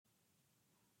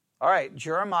All right,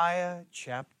 Jeremiah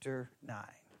chapter 9.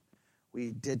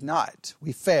 We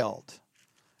failed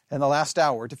in the last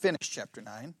hour to finish chapter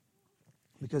 9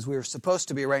 because we were supposed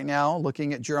to be right now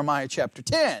looking at Jeremiah chapter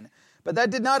 10, but that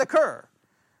did not occur.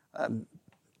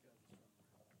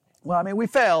 We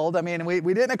failed.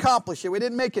 We didn't accomplish it. We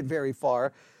didn't make it very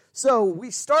far. So we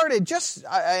started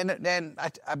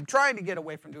I'm trying to get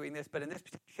away from doing this, but in this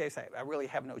particular case, I really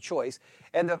have no choice.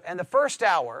 And the first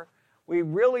hour, we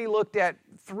really looked at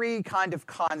three kind of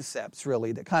concepts,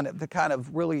 really, that kind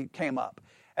of really came up.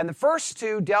 And the first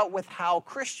two dealt with how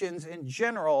Christians in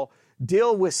general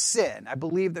deal with sin. I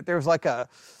believe that there's like a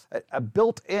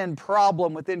built-in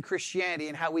problem within Christianity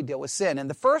and how we deal with sin. And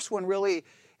the first one really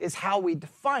is how we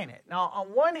define it. Now, on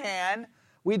one hand,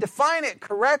 we define it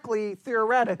correctly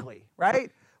theoretically,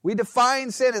 right? We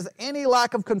define sin as any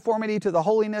lack of conformity to the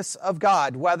holiness of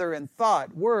God, whether in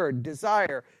thought, word,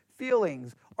 desire,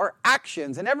 feelings, or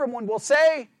actions. And everyone will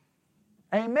say,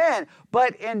 amen.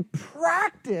 But in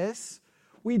practice,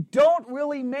 we don't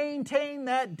really maintain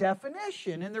that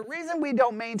definition. And the reason we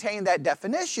don't maintain that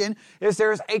definition is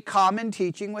there's a common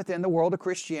teaching within the world of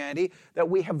Christianity that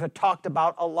we have talked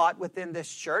about a lot within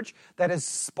this church that has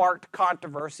sparked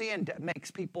controversy and makes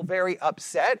people very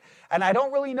upset. And I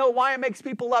don't really know why it makes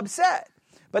people upset.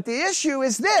 But the issue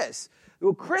is this.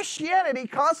 Christianity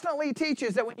constantly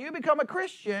teaches that when you become a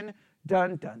Christian,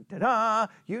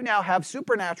 you now have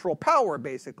supernatural power,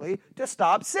 basically, to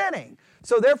stop sinning.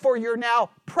 So therefore, you're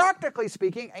now, practically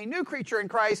speaking, a new creature in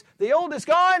Christ. The old is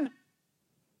gone.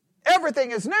 Everything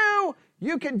is new.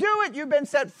 You can do it. You've been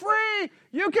set free.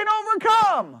 You can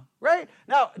overcome, right?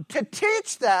 Now, to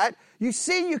teach that, you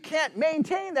see you can't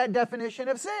maintain that definition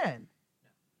of sin.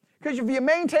 Because if you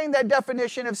maintain that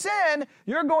definition of sin,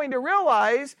 you're going to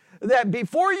realize that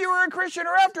before you were a Christian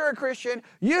or after a Christian,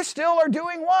 you still are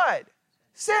doing what?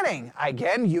 Sinning.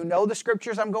 Again, you know the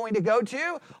scriptures I'm going to go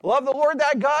to. Love the Lord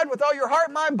thy God with all your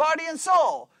heart, mind, body, and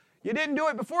soul. You didn't do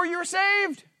it before you were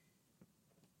saved.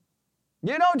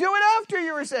 You don't do it after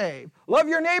you were saved. Love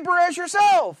your neighbor as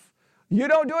yourself. You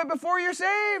don't do it before you're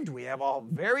saved. We have a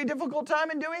very difficult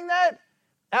time in doing that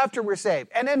after we're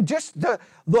saved. And then just the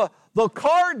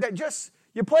card that just,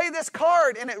 you play this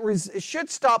card and it should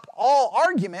stop all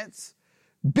arguments.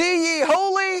 Be ye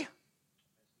holy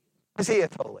as he is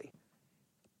holy.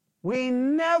 We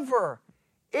never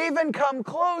even come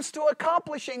close to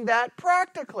accomplishing that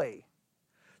practically.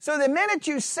 So the minute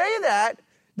you say that,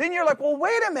 then you're like, well,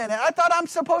 wait a minute. I thought I'm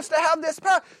supposed to have this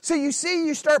power. So you see,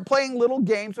 you start playing little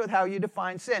games with how you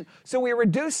define sin. So we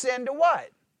reduce sin to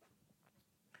what?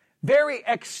 Very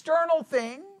external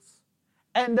things.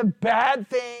 And the bad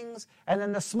things, and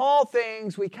then the small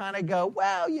things, we kind of go,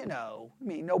 well,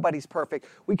 nobody's perfect.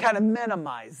 We kind of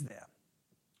minimize them.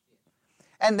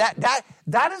 And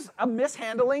that is a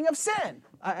mishandling of sin.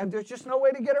 There's just no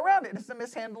way to get around it. It's a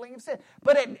mishandling of sin.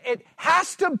 But it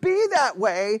has to be that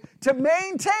way to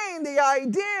maintain the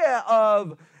idea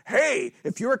of, hey,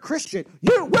 if you're a Christian,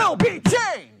 you will be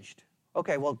changed.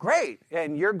 Okay, well, great.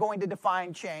 And you're going to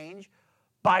define change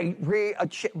by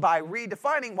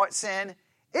redefining what sin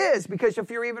is. Because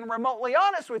if you're even remotely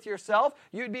honest with yourself,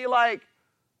 you'd be like,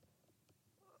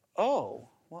 oh,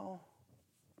 well,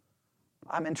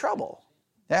 I'm in trouble.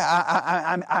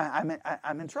 Yeah,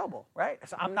 I'm in trouble, right?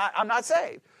 So I'm not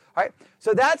saved. All right?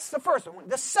 So that's the first one.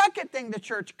 The second thing the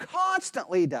church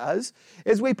constantly does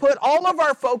is we put all of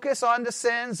our focus on the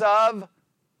sins of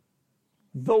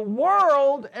the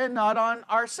world and not on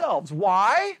ourselves.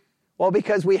 Why? Well,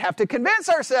 because we have to convince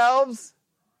ourselves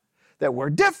that we're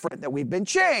different, that we've been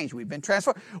changed, we've been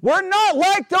transformed. We're not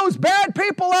like those bad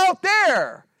people out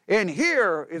there. And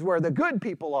here is where the good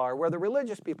people are, where the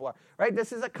religious people are, right?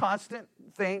 This is a constant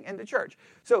thing in the church.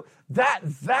 So that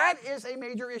is a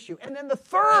major issue. And then the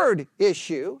third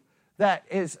issue that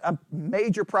is a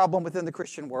major problem within the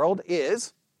Christian world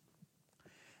is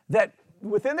that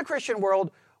within the Christian world,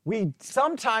 we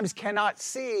sometimes cannot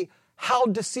see how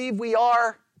deceived we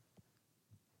are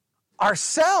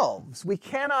ourselves. We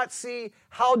cannot see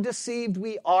how deceived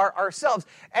we are ourselves.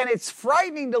 And it's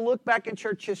frightening to look back in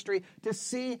church history to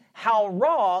see how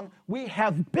wrong we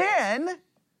have been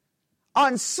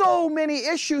on so many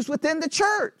issues within the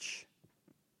church.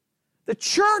 The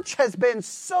church has been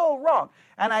so wrong.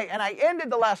 And I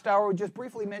ended the last hour with just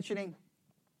briefly mentioning,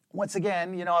 once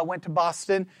again, I went to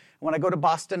Boston. When I go to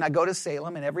Boston, I go to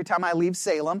Salem, and every time I leave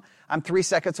Salem, I'm 3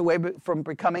 seconds away from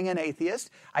becoming an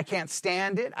atheist. I can't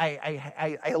stand it.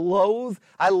 I love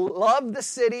the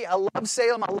city. I love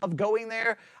Salem. I love going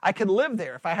there. I could live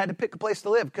there if I had to pick a place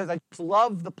to live because I just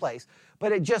love the place.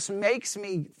 But it just makes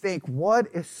me think, what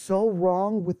is so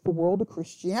wrong with the world of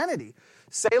Christianity?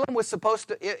 Salem was supposed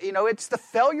to, it's the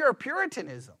failure of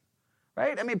Puritanism,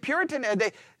 right? I mean,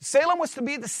 Salem was to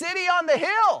be the city on the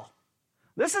hill.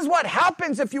 This is what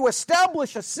happens if you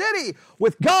establish a city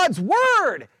with God's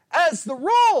word as the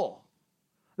rule.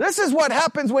 This is what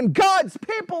happens when God's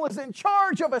people is in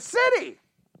charge of a city.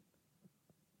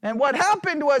 And what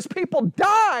happened was people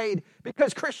died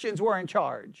because Christians were in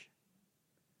charge.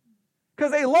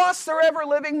 Because they lost their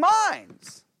ever-living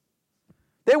minds.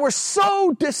 They were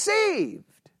so deceived.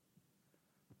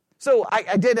 So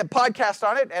I did a podcast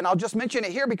on it, and I'll just mention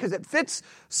it here because it fits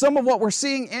some of what we're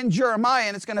seeing in Jeremiah,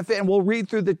 and it's going to fit, and we'll read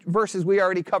through the verses we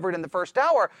already covered in the first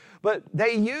hour. But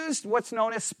they used what's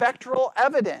known as spectral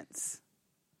evidence.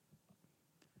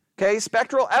 Okay,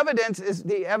 spectral evidence is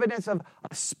the evidence of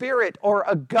a spirit or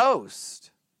a ghost.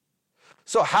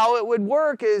 So how it would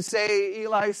work is, say,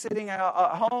 Eli's sitting at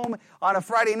home on a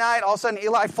Friday night. All of a sudden,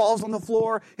 Eli falls on the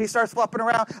floor. He starts flopping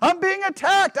around. I'm being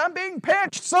attacked. I'm being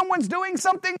pinched. Someone's doing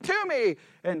something to me.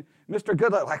 And Mr.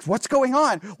 Goodluck, like, what's going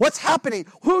on? What's happening?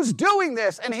 Who's doing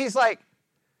this? And he's like,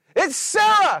 it's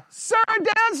Sarah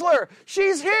Dantzler.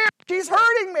 She's here. She's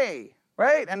hurting me,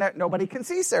 right? And nobody can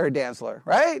see Sarah Dantzler,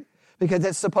 right? Because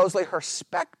it's supposedly her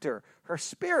specter, her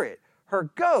spirit,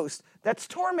 her ghost that's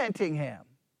tormenting him.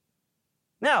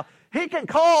 Now, he can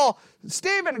call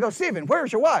Stephen and go, Stephen,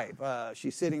 where's your wife?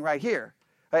 She's sitting right here.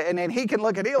 And then he can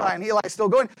look at Eli, and Eli's still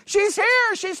going, she's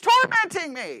here, she's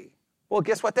tormenting me. Well,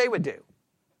 guess what they would do?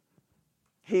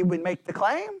 He would make the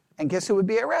claim, and guess who would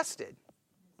be arrested?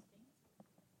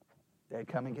 They'd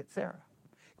come and get Sarah.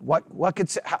 What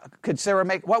could Sarah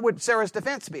make? What would Sarah's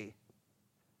defense be?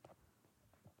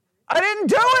 I didn't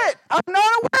do it. I'm not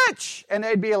a witch. And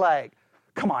they'd be like,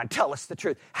 come on, tell us the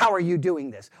truth. How are you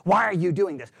doing this? Why are you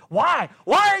doing this? Why?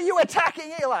 Why are you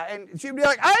attacking Eli? And she'd be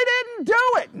like, I didn't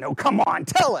do it. No, come on,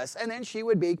 tell us. And then she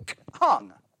would be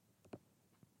hung.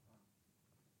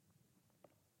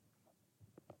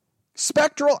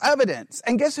 Spectral evidence.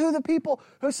 And guess who the people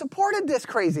who supported this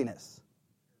craziness?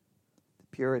 The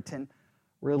Puritan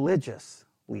religious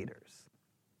leaders.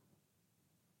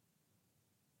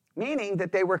 Meaning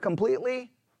that they were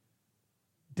completely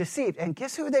deceived. And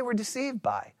guess who they were deceived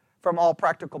by? From all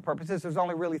practical purposes, there's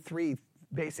only really three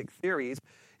basic theories.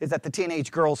 Is that the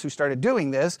teenage girls who started doing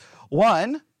this,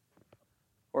 one,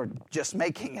 or just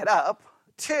making it up.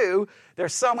 Two,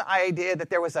 there's some idea that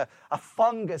there was a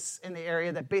fungus in the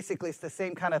area that basically is the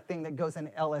same kind of thing that goes in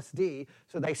LSD.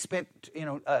 So they spent,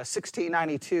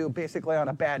 1692 basically on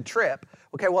a bad trip.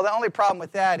 Okay, well, the only problem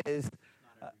with that is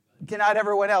not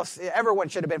everyone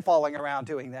should have been falling around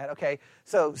doing that, okay?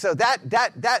 So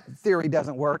that theory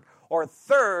doesn't work. Or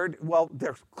third, well,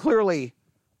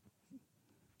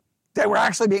 they were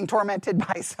actually being tormented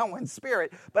by someone's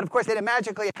spirit. But of course, they didn't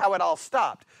magically how it all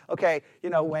stopped, okay?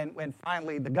 When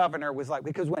finally the governor was like,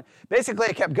 because when basically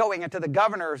it kept going until the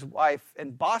governor's wife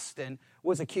in Boston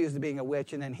was accused of being a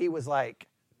witch, and then he was like,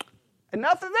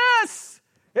 enough of this!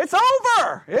 It's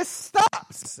over. It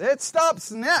stops. It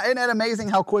stops now. Isn't that amazing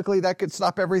how quickly that could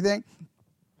stop everything?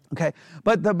 Okay,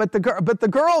 but the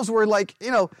girls were like,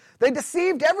 they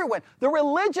deceived everyone. The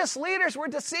religious leaders were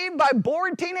deceived by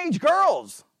bored teenage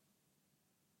girls.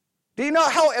 Do you know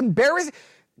how embarrassing?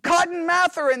 Cotton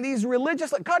Mather and these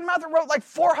religious, Cotton Mather wrote like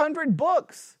 400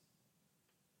 books,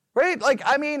 right? Like,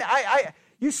 I mean,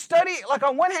 you study, like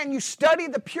on one hand, you study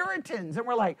the Puritans, and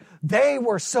we're like, they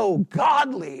were so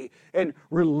godly and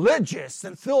religious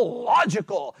and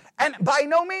theological. And by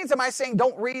no means am I saying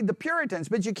don't read the Puritans,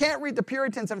 but you can't read the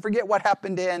Puritans and forget what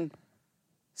happened in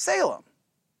Salem.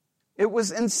 It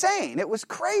was insane. It was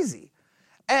crazy.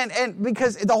 And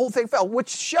because the whole thing fell, which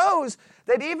shows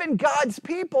that even God's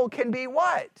people can be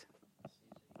what?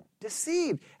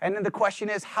 Deceived. And then the question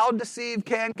is, how deceived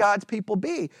can God's people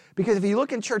be? Because if you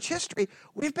look in church history,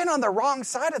 we've been on the wrong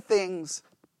side of things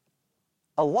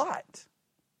a lot.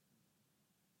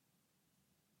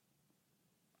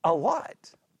 A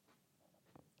lot.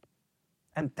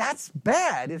 And that's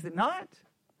bad, is it not?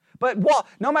 But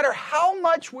no matter how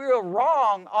much we're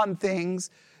wrong on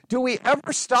things, do we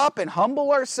ever stop and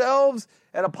humble ourselves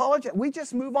and apologize? We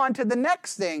just move on to the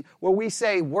next thing where we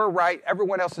say we're right,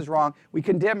 everyone else is wrong. We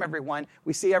condemn everyone.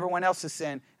 We see everyone else's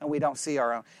sin, and we don't see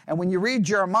our own. And when you read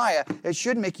Jeremiah, it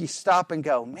should make you stop and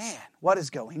go, man, what is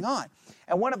going on?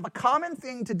 And one of the common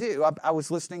thing to do, I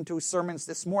was listening to sermons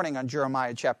this morning on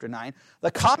Jeremiah chapter 9.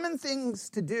 The common things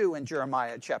to do in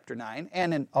Jeremiah chapter 9,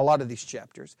 and in a lot of these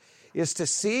chapters, is to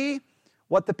see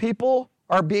what the people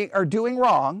are doing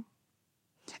wrong,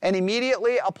 and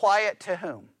immediately apply it to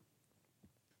whom?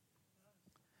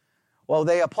 Well,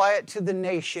 they apply it to the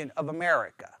nation of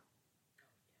America.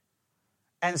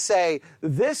 And say,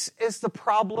 this is the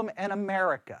problem in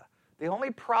America. The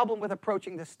only problem with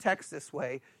approaching this text this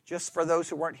way, just for those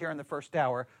who weren't here in the first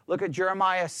hour, look at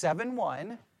Jeremiah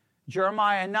 7:1.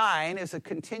 Jeremiah 9 is a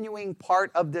continuing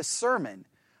part of this sermon.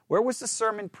 Where was the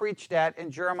sermon preached at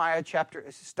in Jeremiah chapter?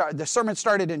 The sermon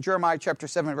started in Jeremiah chapter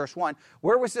 7, verse 1.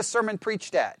 Where was this sermon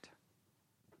preached at?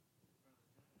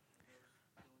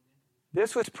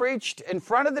 This was preached in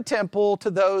front of the temple to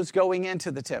those going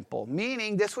into the temple,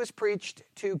 meaning this was preached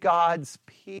to God's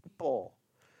people.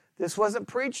 This wasn't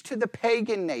preached to the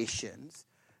pagan nations.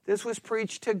 This was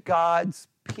preached to God's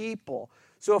people.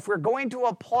 So if we're going to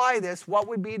apply this, what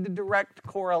would be the direct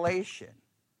correlation?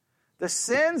 The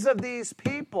sins of these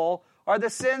people are the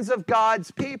sins of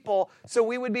God's people, so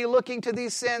we would be looking to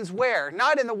these sins where?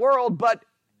 Not in the world, but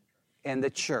in the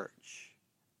church.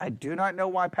 I do not know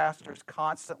why pastors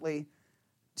constantly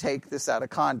take this out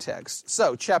of context.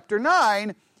 So, chapter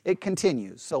 9, it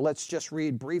continues. So let's just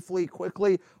read briefly,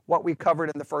 quickly, what we covered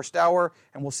in the first hour,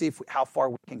 and we'll see how far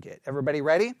we can get. Everybody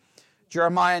ready?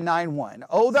 Jeremiah 9:1.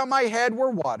 Oh, that my head were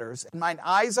waters, and mine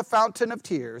eyes a fountain of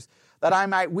tears, that I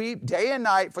might weep day and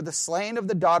night for the slain of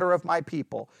the daughter of my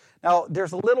people. Now,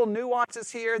 there's little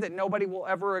nuances here that nobody will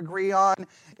ever agree on.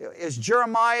 Is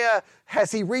Jeremiah,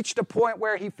 has he reached a point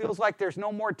where he feels like there's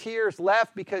no more tears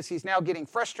left because he's now getting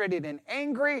frustrated and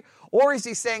angry? Or is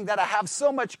he saying that I have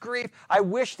so much grief, I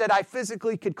wish that I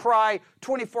physically could cry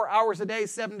 24 hours a day,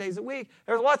 7 days a week?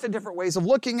 There's lots of different ways of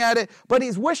looking at it, but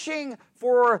he's wishing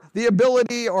for the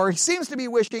ability, or he seems to be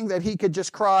wishing that he could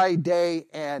just cry day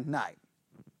and night.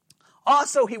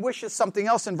 Also, he wishes something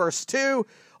else in verse 2.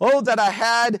 Oh, that I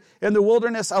had in the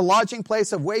wilderness a lodging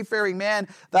place of wayfaring men,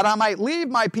 that I might leave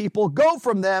my people, go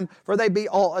from them, for they be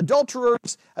all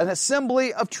adulterers, an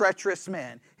assembly of treacherous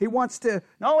men. He wants to,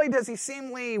 not only does he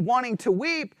seemingly wanting to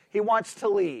weep, he wants to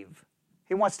leave.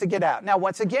 He wants to get out. Now,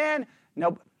 once again,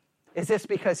 no. Is this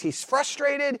because he's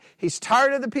frustrated? He's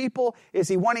tired of the people? Is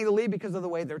he wanting to leave because of the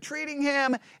way they're treating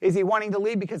him? Is he wanting to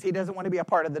leave because he doesn't want to be a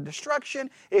part of the destruction?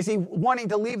 Is he wanting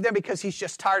to leave them because he's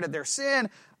just tired of their sin?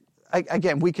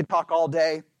 Again, we could talk all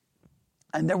day,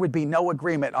 and there would be no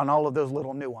agreement on all of those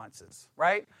little nuances,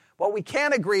 right? What we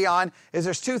can agree on is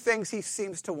there's two things he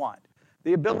seems to want.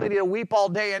 The ability to weep all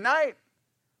day and night.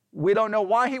 We don't know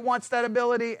why he wants that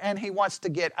ability, and he wants to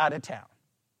get out of town,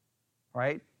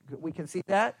 right? We can see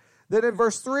that. Then in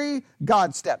verse 3,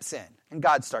 God steps in, and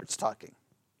God starts talking.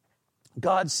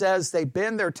 God says they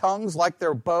bend their tongues like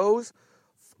their bow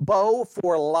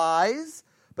for lies,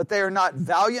 but they are not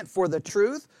valiant for the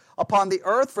truth. Upon the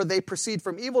earth, for they proceed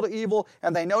from evil to evil,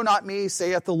 and they know not me,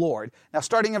 saith the Lord. Now,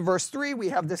 starting in verse 3, we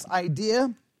have this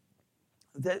idea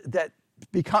that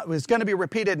is going to be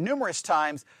repeated numerous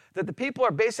times, that the people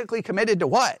are basically committed to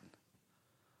what?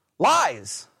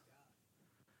 Lies.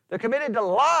 They're committed to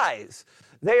lies.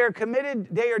 They are committed,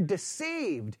 they are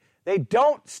deceived. They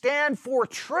don't stand for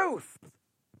truth.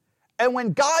 And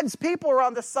when God's people are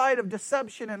on the side of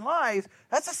deception and lies,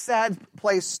 that's a sad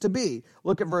place to be.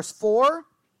 Look at verse 4.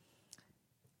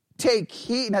 Take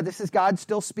heed. Now, this is God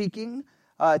still speaking.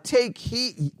 Take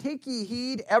ye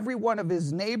heed every one of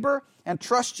his neighbor, and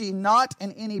trust ye not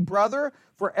in any brother,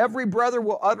 for every brother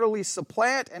will utterly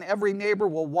supplant, and every neighbor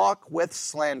will walk with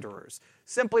slanderers.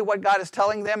 Simply what God is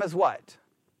telling them is what?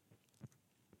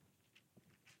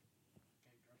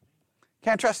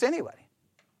 Can't trust anybody.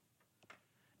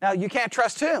 Now, you can't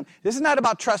trust whom? This is not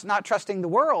about not trusting the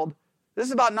world. This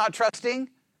is about not trusting,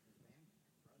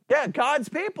 God's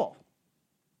people.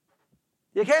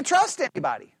 You can't trust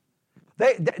anybody.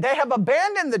 They have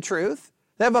abandoned the truth.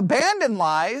 They have abandoned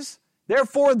lies.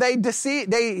 Therefore, they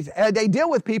deal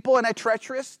with people in a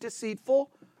treacherous,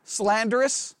 deceitful,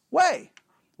 slanderous way.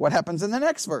 What happens in the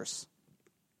next verse?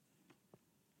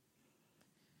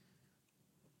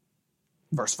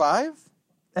 Verse 5.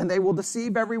 And they will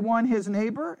deceive everyone his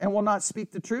neighbor, and will not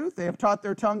speak the truth. They have taught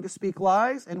their tongue to speak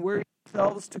lies, and weary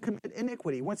themselves to commit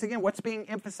iniquity. Once again, what's being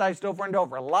emphasized over and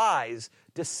over? Lies,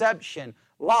 deception,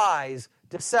 lies,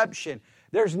 deception.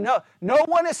 There's no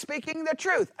one is speaking the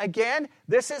truth. Again,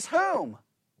 this is whom?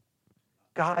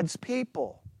 God's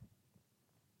people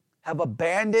have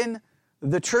abandoned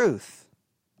the truth.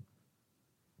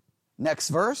 Next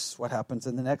verse. What happens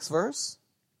in the next verse?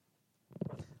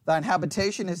 Thine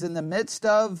habitation is in the midst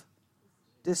of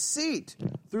deceit.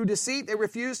 Through deceit they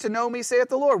refuse to know me, saith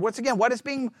the Lord. Once again, what is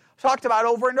being talked about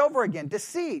over and over again?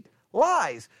 Deceit,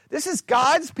 lies. This is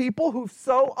God's people who've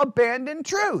so abandoned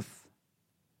truth.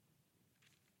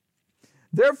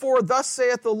 Therefore, thus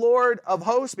saith the Lord of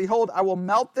hosts, behold, I will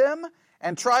melt them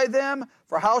and try them,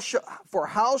 for how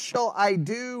shall I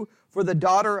do for the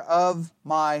daughter of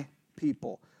my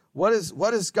people? What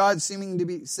is God seeming to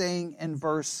be saying in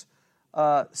verse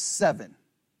 7?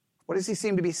 What does he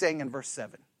seem to be saying in verse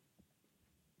 7?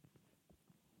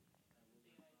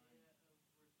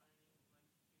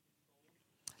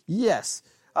 Yes.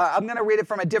 I'm going to read it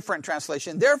from a different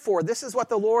translation. Therefore, this is what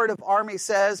the Lord of armies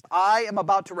says. I am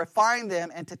about to refine them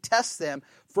and to test them.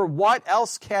 For what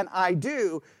else can I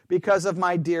do because of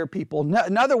my dear people?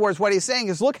 In other words, what he's saying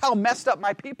is, look how messed up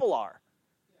my people are.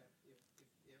 Yeah,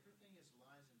 if everything is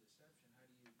lies and deception,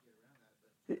 how do you get around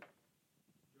that? But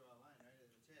draw a line right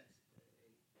at the test.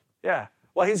 Yeah.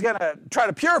 Well, he's going to try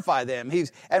to purify them.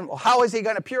 And how is he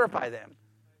going to purify them?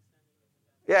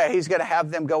 Yeah, he's going to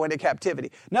have them go into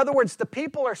captivity. In other words, the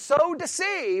people are so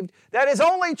deceived that his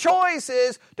only choice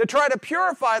is to try to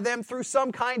purify them through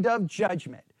some kind of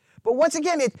judgment. But once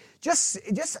again,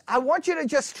 I want you to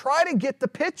just try to get the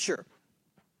picture.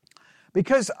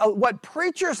 Because what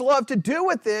preachers love to do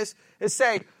with this is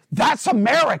say, that's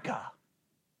America.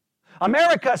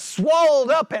 America is swallowed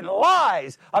up in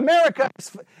lies. America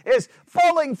is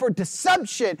falling for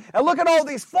deception. And look at all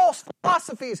these false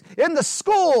philosophies in the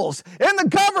schools, in the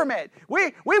government.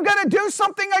 We've got to do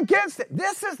something against it.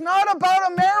 This is not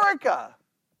about America.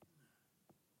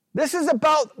 This is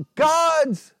about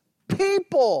God's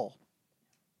people.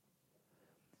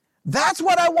 That's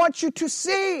what I want you to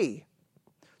see.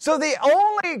 So the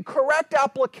only correct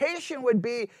application would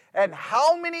be, and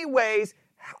how many ways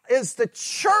is the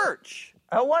church?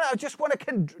 I just want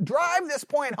to drive this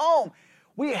point home.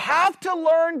 We have to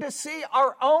learn to see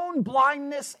our own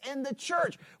blindness in the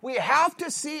church. We have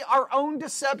to see our own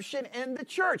deception in the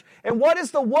church. And what is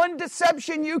the one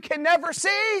deception you can never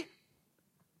see?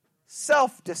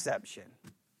 Self-deception.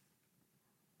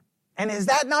 And is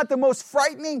that not the most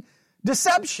frightening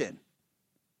deception?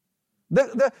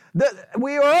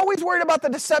 We are always worried about the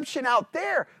deception out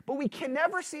there, but we can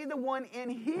never see the one in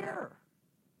here.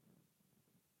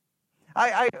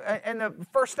 In the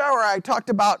first hour, I talked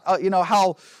about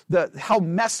how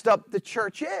messed up the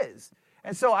church is,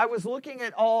 and so I was looking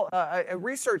at a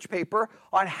research paper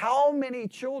on how many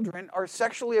children are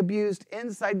sexually abused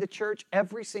inside the church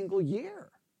every single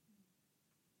year,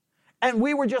 and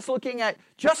we were just looking at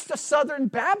just the Southern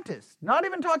Baptist, not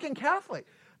even talking Catholic.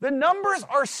 The numbers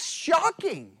are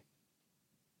shocking.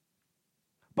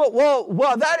 But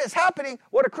while that is happening,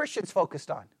 what are Christians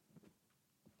focused on?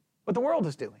 What the world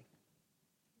is doing.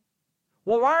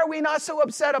 Well, why are we not so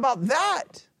upset about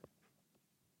that?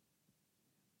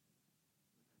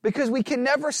 Because we can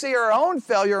never see our own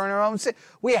failure and our own sin.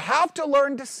 We have to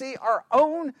learn to see our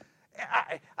own.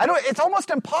 It's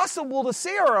almost impossible to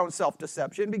see our own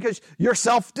self-deception because you're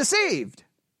self-deceived.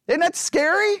 Isn't that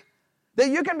scary? That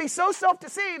you can be so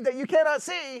self-deceived that you cannot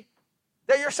see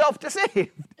that you're self-deceived.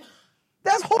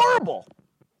 That's horrible.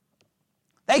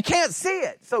 They can't see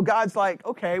it. So God's like,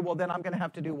 okay, well then I'm going to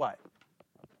have to do what?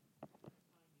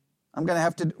 I'm going to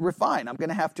have to refine. I'm going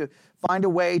to have to find a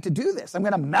way to do this. I'm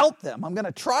going to melt them. I'm going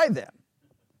to try them.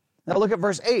 Now look at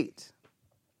verse 8.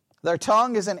 Their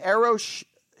tongue is an arrow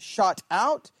shot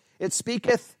out. It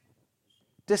speaketh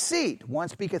deceit. One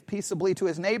speaketh peaceably to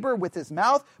his neighbor with his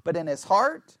mouth, but in his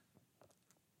heart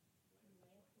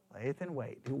layeth in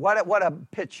wait. What a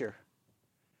picture.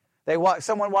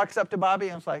 Someone walks up to Bobby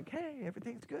and it's like, hey,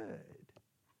 everything's good.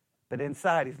 But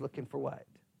inside he's looking for what?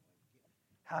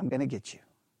 How I'm going to get you.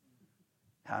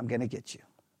 How I'm going to get you.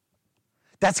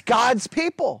 That's God's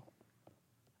people.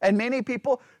 And many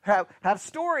people have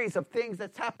stories of things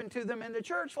that's happened to them in the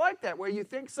church like that, where you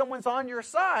think someone's on your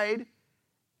side,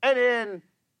 and then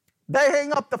they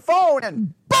hang up the phone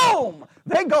and boom,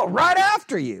 they go right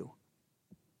after you.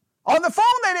 On the phone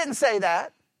they didn't say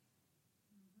that.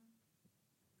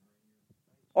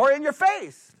 Or in your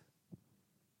face.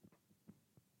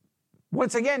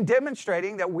 Once again,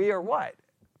 demonstrating that we are what?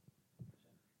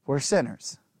 We're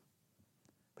sinners.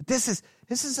 But this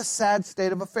is a sad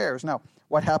state of affairs. Now,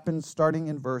 what happens starting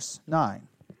in verse 9?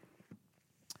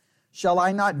 Shall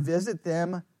I not visit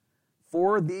them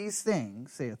for these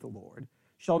things, saith the Lord?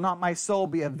 Shall not my soul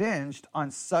be avenged on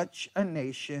such a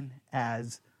nation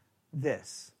as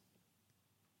this?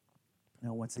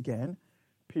 Now, once again,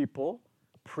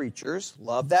 preachers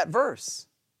love that verse.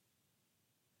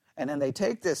 And then they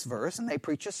take this verse and they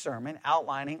preach a sermon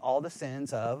outlining all the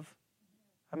sins of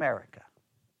America,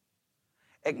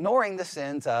 ignoring the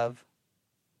sins of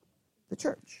the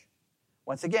church.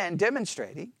 Once again,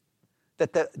 demonstrating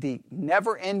that the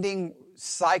never-ending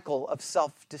cycle of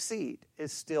self-deceit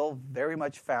is still very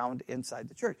much found inside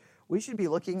the church. We should be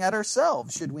looking at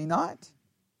ourselves, should we not?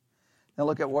 Now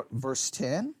look at verse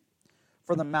 10.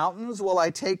 For the mountains will I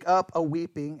take up a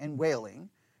weeping and wailing,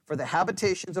 for the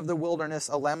habitations of the wilderness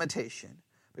a lamentation,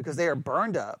 because they are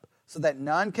burned up, so that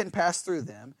none can pass through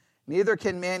them, neither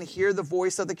can men hear the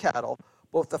voice of the cattle.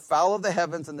 Both the fowl of the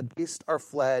heavens and the beasts are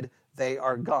fled. They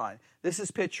are gone. This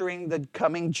is picturing the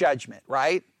coming judgment,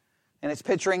 right? And it's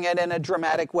picturing it in a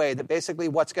dramatic way, that basically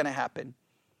what's going to happen.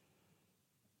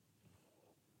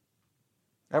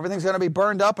 Everything's going to be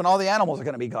burned up and all the animals are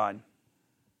going to be gone.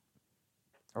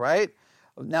 All right?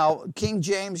 Now, King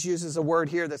James uses a word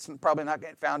here that's probably not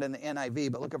found in the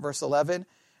NIV, but look at verse 11.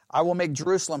 I will make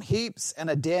Jerusalem heaps and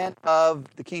a den of,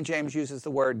 the King James uses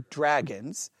the word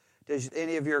dragons. Does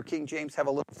any of your King James have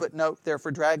a little footnote there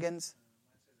for dragons?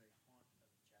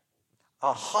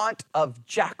 A haunt of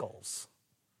jackals.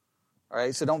 All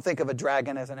right, so don't think of a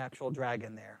dragon as an actual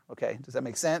dragon there. Okay, does that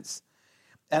make sense?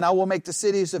 And I will make the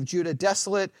cities of Judah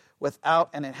desolate without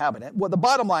an inhabitant. Well, the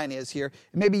bottom line is here,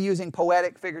 it may be using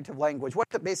poetic, figurative language.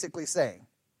 What's it basically saying?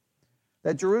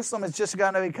 That Jerusalem is just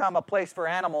going to become a place for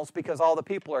animals because all the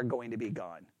people are going to be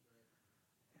gone.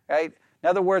 Right? In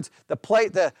other words,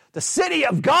 the city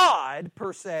of God,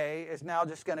 per se, is now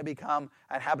just going to become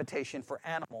a habitation for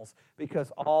animals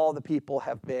because all the people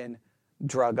have been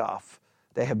drug off.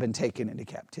 They have been taken into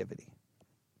captivity.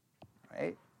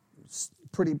 Right?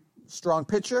 Pretty strong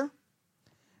picture.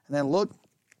 And then look.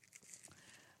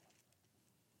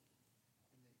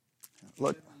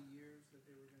 Look. The years that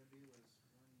they were going to be was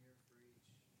 1 year for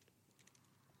each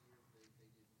year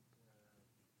they didn't have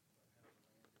the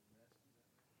land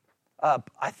and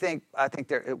rest. I think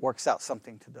there it works out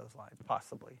something to those lines,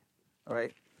 possibly. All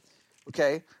right.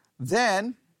 Okay.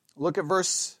 Then look at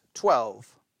verse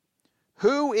 12.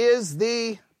 Who is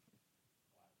the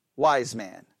wise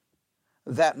man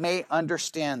that may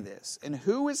understand this? And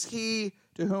who is he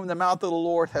to whom the mouth of the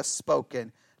Lord has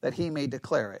spoken that he may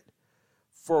declare it?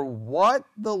 For what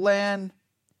the land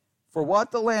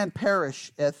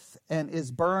perisheth and is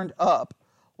burned up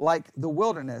like the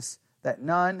wilderness that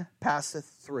none passeth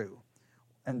through.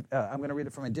 And I'm going to read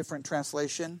it from a different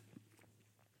translation.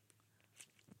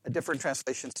 A different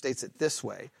translation states it this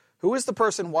way. Who is the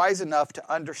person wise enough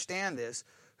to understand this?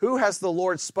 Who has the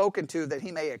Lord spoken to that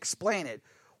he may explain it?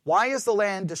 Why is the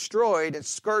land destroyed and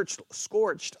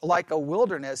scorched like a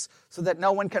wilderness so that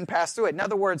no one can pass through it? In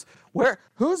other words,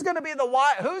 who's going to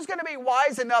be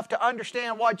wise enough to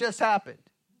understand what just happened?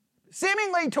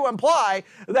 Seemingly to imply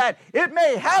that it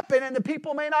may happen and the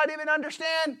people may not even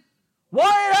understand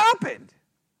why it happened.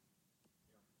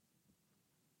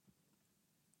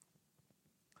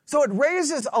 So it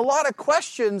raises a lot of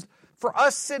questions for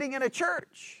us sitting in a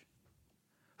church.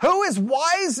 Who is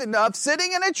wise enough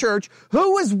sitting in a church?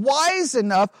 Who is wise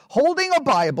enough holding a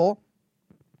Bible?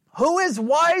 Who is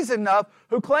wise enough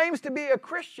who claims to be a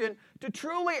Christian to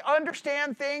truly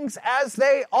understand things as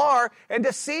they are and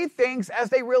to see things as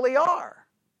they really are?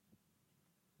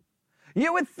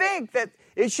 You would think that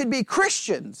it should be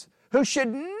Christians who should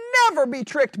never be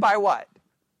tricked by what?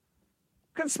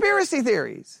 Conspiracy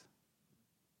theories.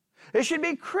 It should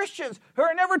be Christians who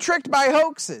are never tricked by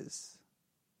hoaxes.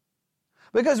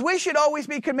 Because we should always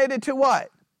be committed to what?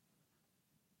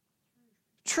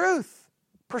 Truth.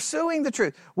 Pursuing the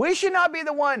truth. We should not be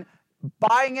the one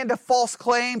buying into false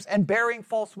claims and bearing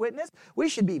false witness. We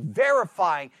should be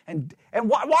verifying. And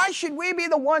why should we be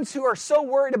the ones who are so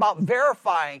worried about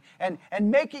verifying and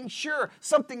making sure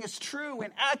something is true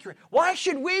and accurate? Why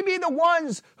should we be the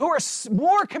ones who are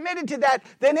more committed to that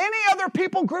than any other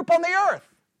people group on the earth?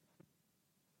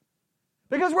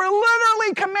 Because we're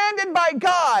literally commanded by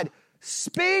God,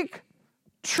 speak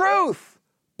truth,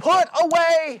 put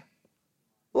away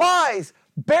lies,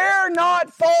 bear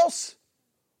not false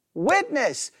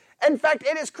witness. In fact,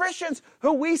 it is Christians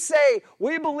who we say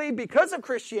we believe because of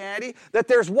Christianity that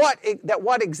there's what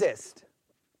exists.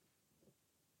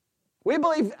 We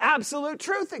believe absolute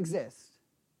truth exists.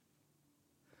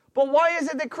 But why is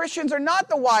it that Christians are not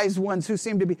the wise ones who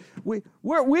seem to be? We're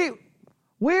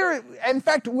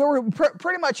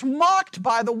pretty much mocked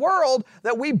by the world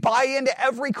that we buy into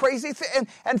every crazy thing. And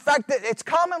in fact, that it's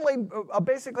commonly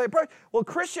basically approached. Well,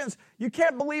 Christians, you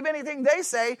can't believe anything they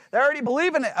say. They already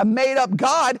believe in a made-up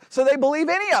God, so they believe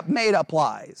any made-up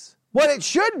lies. What it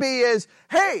should be is,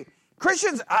 hey,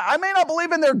 Christians, I may not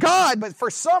believe in their God, but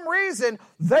for some reason,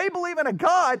 they believe in a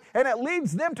God, and it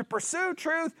leads them to pursue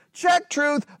truth, check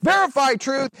truth, verify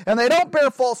truth, and they don't bear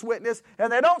false witness,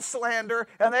 and they don't slander,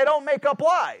 and they don't make up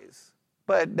lies.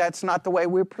 But that's not the way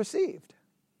we're perceived.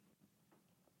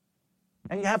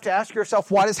 And you have to ask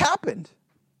yourself, what has happened?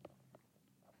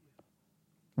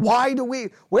 Where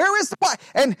is the why?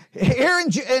 And here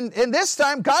in this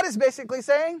time, God is basically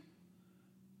saying,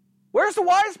 where's the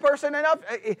wise person enough?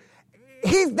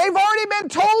 They've already been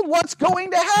told what's going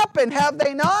to happen, have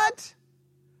they not?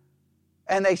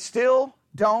 And they still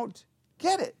don't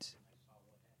get it.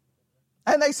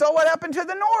 And they saw what happened to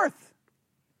the north.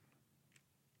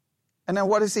 And then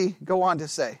what does he go on to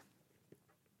say?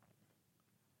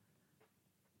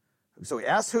 So he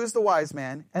asks, who is the wise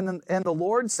man? And the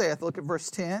Lord saith, look at verse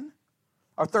 10,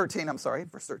 or 13, I'm sorry,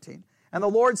 verse 13. And the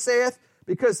Lord saith,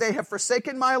 because they have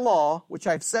forsaken my law, which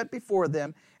I have set before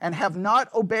them, and have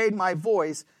not obeyed my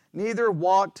voice, neither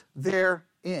walked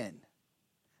therein.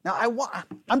 Now,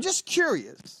 I'm just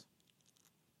curious.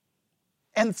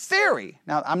 In theory,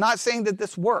 now I'm not saying that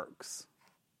this works.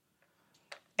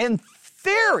 In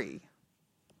theory,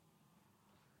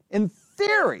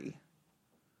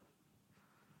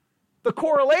 the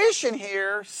correlation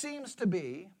here seems to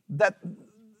be that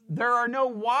there are no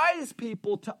wise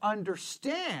people to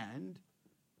understand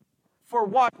for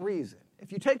what reason.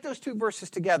 If you take those two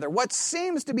verses together, what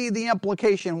seems to be the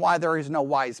implication why there is no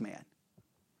wise man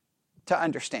to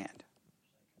understand?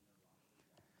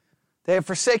 They have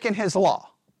forsaken his law.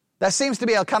 That seems to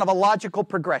be a kind of a logical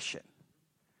progression.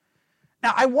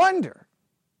 Now, I wonder.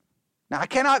 Now, I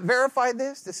cannot verify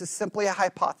this. This is simply a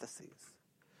hypothesis.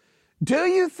 Do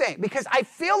you think, because I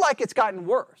feel like it's gotten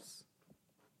worse,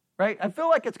 right? I feel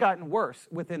like it's gotten worse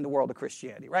within the world of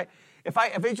Christianity, right? If I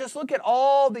just look at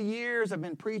all the years I've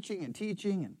been preaching and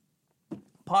teaching and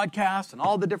podcasts and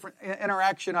all the different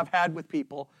interaction I've had with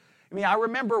people, I mean, I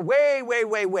remember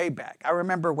way back. I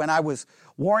remember when I was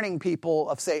warning people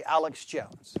of, say, Alex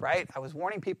Jones, right? I was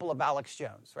warning people of Alex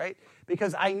Jones, right?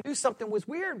 Because I knew something was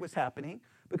weird was happening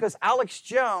because Alex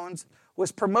Jones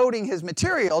was promoting his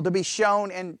material to be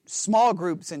shown in small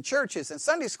groups in churches and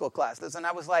Sunday school classes. And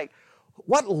I was like,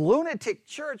 what lunatic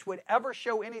church would ever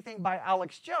show anything by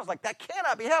Alex Jones? Like, that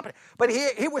cannot be happening. But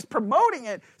he was promoting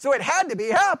it, so it had to be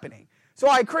happening. So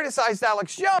I criticized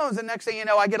Alex Jones, and next thing you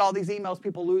know, I get all these emails,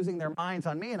 people losing their minds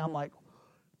on me, and I'm like,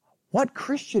 what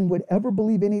Christian would ever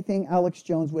believe anything Alex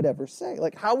Jones would ever say?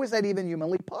 Like, how is that even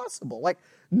humanly possible? Like,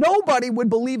 nobody would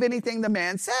believe anything the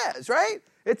man says, right?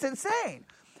 It's insane.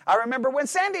 I remember when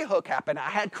Sandy Hook happened, I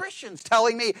had Christians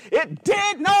telling me, it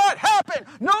did not happen.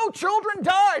 No children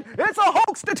died. It's a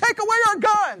hoax to take away our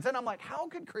guns. And I'm like, how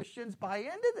could Christians buy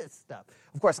into this stuff?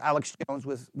 Of course, Alex Jones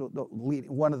was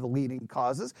one of the leading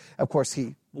causes. Of course,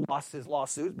 he lost his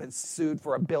lawsuit, been sued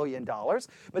for $1 billion.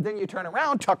 But then you turn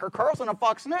around, Tucker Carlson of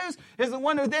Fox News is the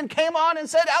one who then came on and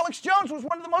said Alex Jones was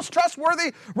one of the most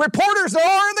trustworthy reporters there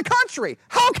are in the country.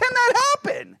 How can that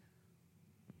happen?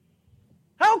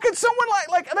 How could someone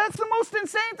like that's the most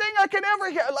insane thing I can ever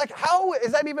hear. Like, how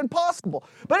is that even possible?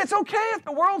 But it's okay if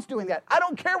the world's doing that. I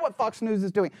don't care what Fox News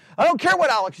is doing. I don't care what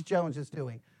Alex Jones is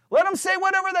doing. Let them say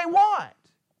whatever they want.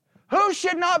 Who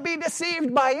should not be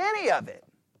deceived by any of it?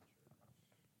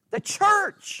 The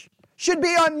church should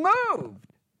be unmoved.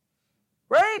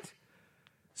 Right?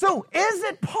 So is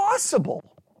it possible?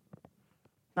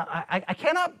 Now, I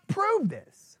cannot prove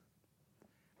this.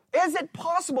 Is it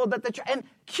possible that the church, and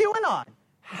QAnon,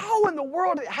 how in the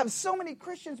world have so many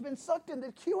Christians been sucked into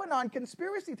QAnon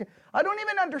conspiracy theory? I don't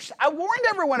even understand. I warned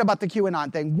everyone about the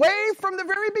QAnon thing way from the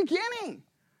very beginning.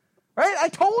 Right? I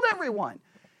told everyone.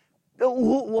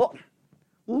 Lose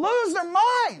their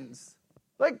minds.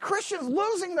 Like Christians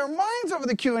losing their minds over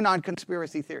the QAnon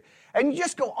conspiracy theory. And you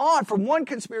just go on from one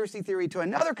conspiracy theory to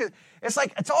another. It's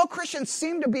like it's all Christians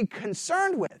seem to be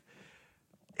concerned with.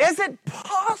 Is it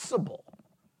possible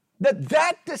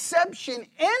that deception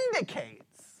indicates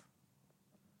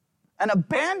an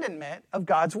abandonment of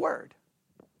God's word?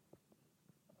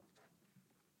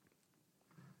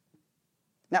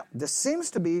 Now, this seems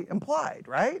to be implied,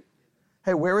 right?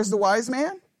 Hey, where is the wise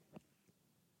man?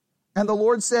 And the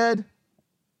Lord said,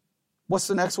 what's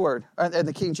the next word? In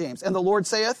the King James. And the Lord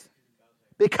saith,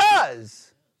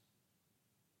 because.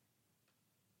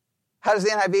 How does the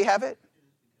NIV have it?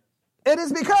 It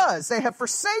is because they have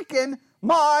forsaken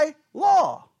my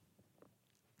law.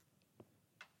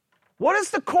 What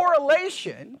is the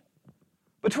correlation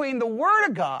between the Word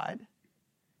of God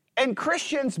and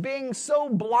Christians being so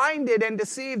blinded and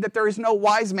deceived that there is no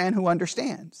wise man who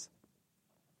understands?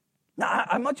 Now,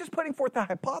 I'm not just putting forth the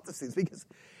hypotheses, because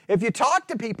if you talk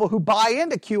to people who buy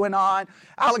into QAnon,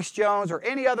 Alex Jones, or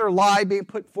any other lie being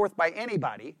put forth by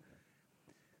anybody,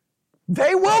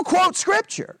 they will quote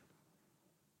Scripture.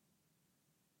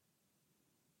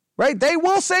 Right? They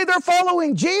will say they're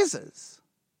following Jesus.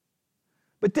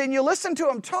 But then you listen to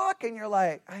them talk and you're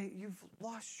like, you've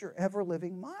lost your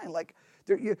ever-living mind. Like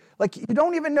you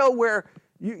don't even know where,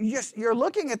 you're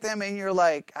looking at them and you're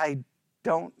like, I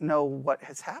don't know what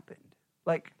has happened.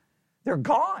 Like, they're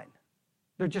gone.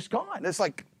 They're just gone. It's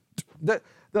like the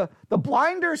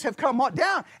blinders have come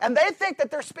down, and they think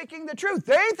that they're speaking the truth.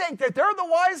 They think that they're the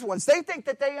wise ones. They think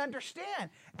that they understand.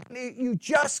 And you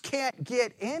just can't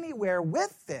get anywhere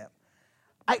with them.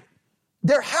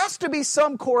 There has to be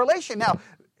some correlation. Now,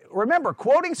 remember,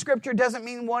 quoting Scripture doesn't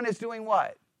mean one is doing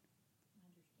what?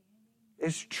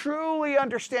 Is truly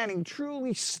understanding,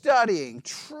 truly studying,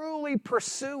 truly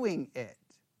pursuing it.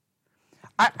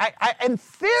 In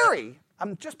theory,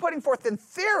 I'm just putting forth in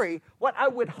theory, what I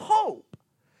would hope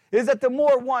is that the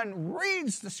more one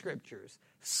reads the Scriptures,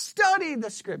 study the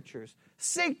Scriptures,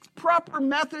 seek proper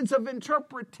methods of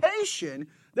interpretation,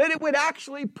 that it would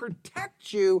actually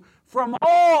protect you from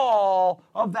all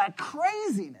of that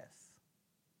craziness.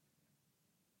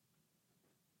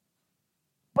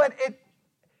 But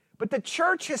the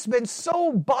church has been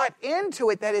so bought into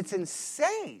it that it's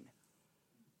insane.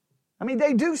 I mean,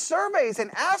 they do surveys and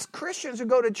ask Christians who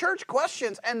go to church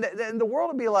questions, and the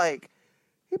world will be like,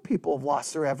 you people have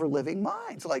lost their ever-living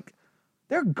minds. Like,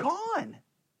 they're gone.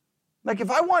 Like,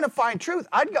 if I want to find truth,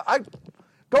 I'd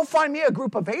go find me a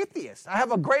group of atheists. I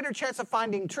have a greater chance of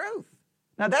finding truth.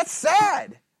 Now, that's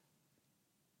sad.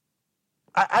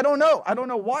 I don't know. I don't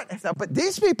know what. But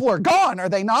these people are gone, are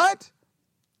they not?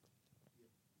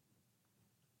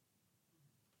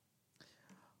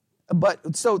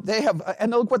 But so they have,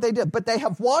 and look what they did. But they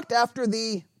have walked after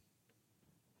the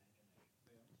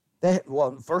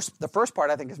first part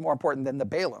I think is more important than the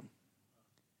Balaam.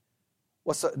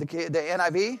 What's the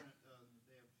NIV?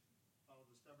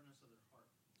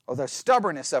 Oh, the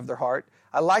stubbornness of their heart.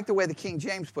 I like the way the King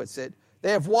James puts it.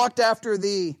 They have walked after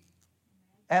the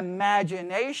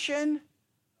imagination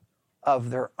of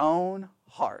their own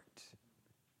heart.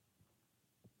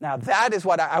 Now, that is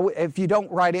what if you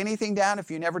don't write anything down,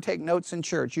 if you never take notes in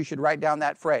church, you should write down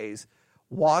that phrase,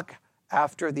 walk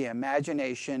after the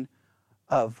imagination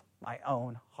of my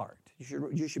own heart.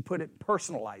 You should put it,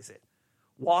 personalize it.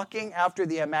 Walking after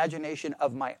the imagination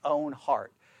of my own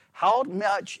heart. How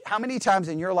many times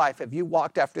in your life have you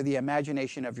walked after the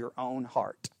imagination of your own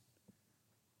heart?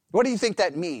 What do you think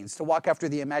that means, to walk after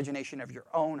the imagination of your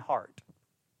own heart?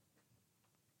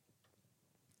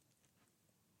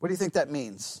 What do you think that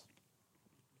means?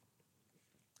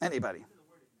 Anybody? The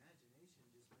word imagination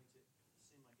just makes it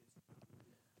seem like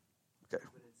it's Okay.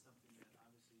 but it's something that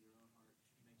obviously your own heart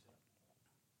makes up.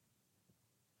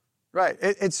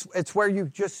 Right. It's where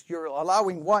you're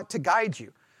allowing what to guide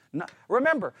you.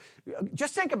 Remember,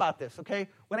 just think about this, okay?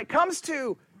 When it comes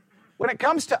to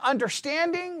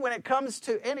understanding, when it comes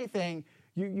to anything,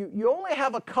 you only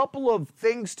have a couple of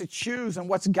things to choose and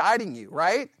what's guiding you,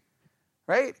 right?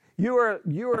 Right? You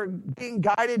are being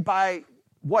guided by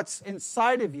what's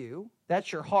inside of you.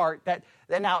 That's your heart. That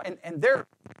now, in their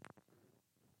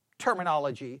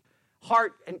terminology,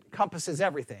 heart encompasses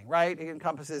everything, right? It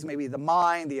encompasses maybe the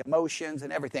mind, the emotions,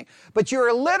 and everything. But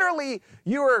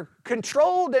you're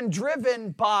controlled and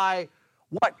driven by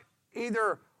what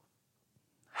either,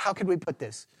 how could we put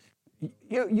this?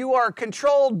 You are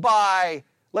controlled by,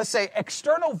 let's say,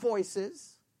 external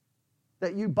voices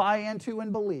that you buy into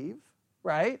and believe,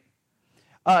 right?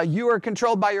 You are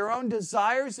controlled by your own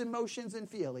desires, emotions, and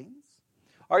feelings.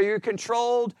 Or you're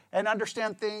controlled and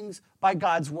understand things by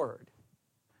God's Word.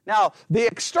 Now, the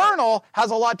external has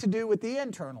a lot to do with the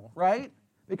internal, right?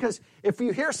 Because if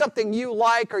you hear something you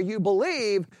like or you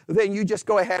believe, then you just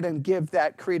go ahead and give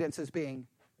that credence as being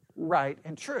right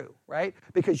and true, right?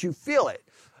 Because you feel it.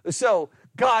 So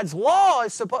God's law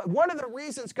is one of the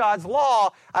reasons God's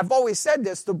law, I've always said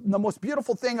this, the most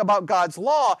beautiful thing about God's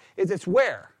law is it's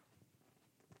where?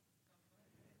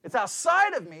 It's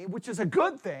outside of me, which is a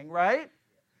good thing, right?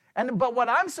 But what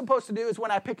I'm supposed to do is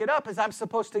when I pick it up is I'm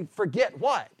supposed to forget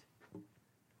what?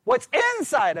 What's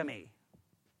inside of me.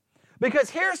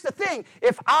 Because here's the thing,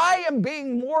 if I am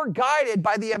being more guided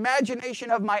by the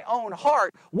imagination of my own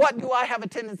heart, what do I have a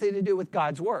tendency to do with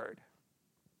God's Word?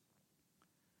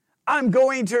 I'm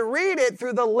going to read it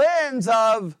through the lens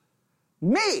of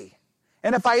me.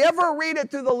 And if I ever read it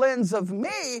through the lens of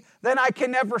me, then I can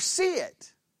never see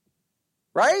it.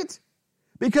 Right?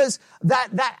 Because that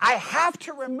I have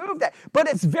to remove that. But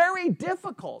it's very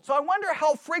difficult. So I wonder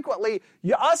how frequently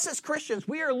us as Christians,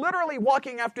 we are literally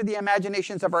walking after the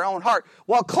imaginations of our own heart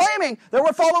while claiming that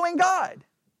we're following God.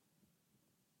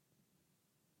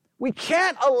 We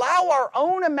can't allow our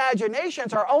own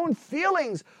imaginations, our own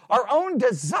feelings, our own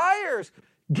desires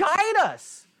guide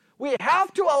us. We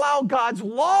have to allow God's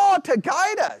law to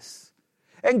guide us.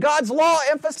 And God's law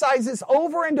emphasizes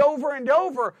over and over and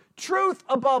over truth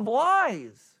above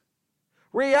lies,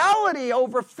 reality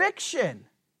over fiction,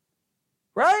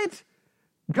 right?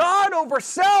 God over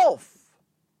self,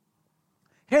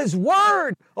 His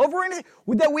Word over anything,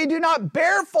 that we do not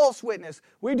bear false witness,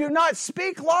 we do not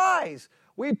speak lies,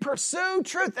 we pursue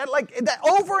truth, that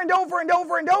over and over and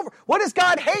over and over. What does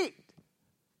God hate?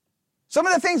 Some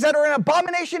of the things that are an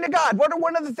abomination to God. What are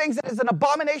one of the things that is an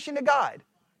abomination to God?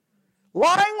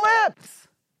 Lying lips.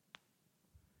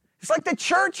 It's like the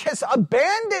church has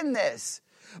abandoned this.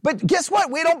 But guess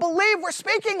what? We don't believe we're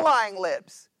speaking lying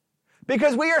lips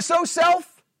because we are so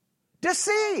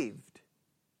self-deceived.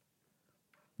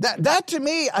 That to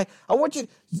me, I want you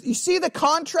see the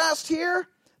contrast here?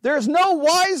 There's no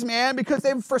wise man because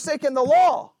they've forsaken the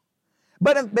law.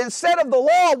 But instead of the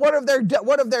law, what are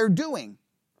they doing?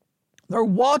 They're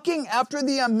walking after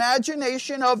the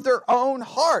imagination of their own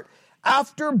heart,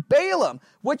 after Balaam,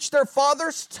 which their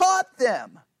fathers taught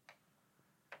them.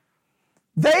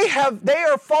 They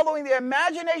are following the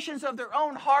imaginations of their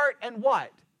own heart and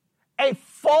what? A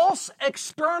false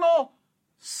external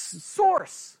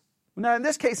source. Now, in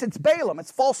this case, it's Balaam.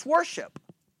 It's false worship.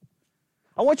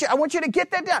 I want you to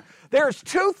get that down. There's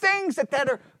two things that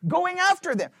are going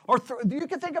after them. Or you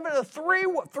can think of it as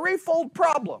a threefold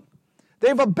problem.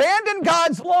 They've abandoned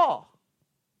God's law.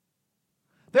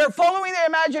 They're following the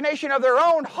imagination of their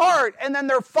own heart, and then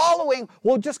they're following,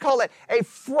 we'll just call it, a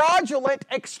fraudulent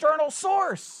external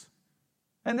source.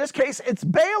 In this case, it's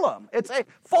Balaam. It's a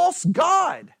false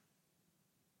god.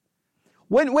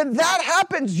 When that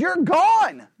happens, you're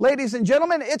gone, ladies and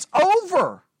gentlemen. It's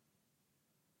over.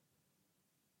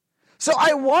 So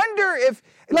I wonder if,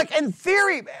 like in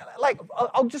theory, like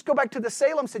I'll just go back to the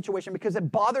Salem situation because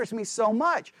it bothers me so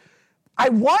much. I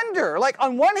wonder, like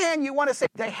on one hand, you want to say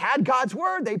they had God's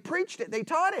word, they preached it, they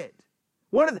taught it.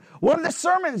 One of the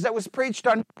sermons that was preached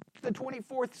on the 24th,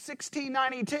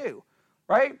 1692,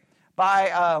 right,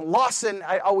 by Lawson.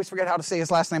 I always forget how to say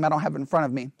his last name. I don't have it in front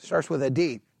of me. It starts with a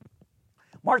D.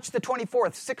 March the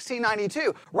 24th,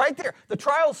 1692. Right there. The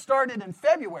trial started in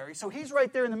February, so he's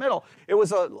right there in the middle. It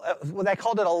was they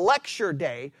called it a lecture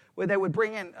day, where they would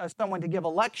bring in someone to give a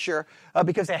lecture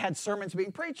because they had sermons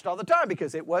being preached all the time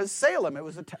because it was Salem. It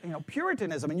was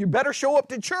Puritanism, and you better show up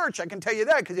to church, I can tell you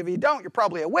that, because if you don't, you're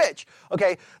probably a witch.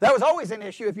 Okay, that was always an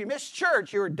issue. If you missed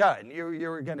church, you were done. You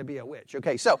were going to be a witch.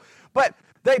 Okay, so, but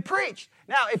they preached.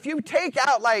 Now, if you take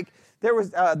out, like, there's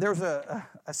a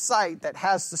site that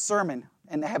has the sermon,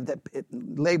 and they have it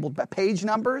labeled by page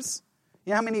numbers.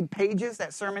 You know how many pages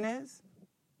that sermon is?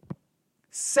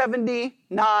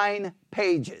 79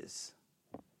 pages.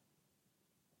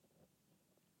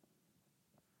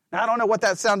 Now, I don't know what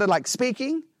that sounded like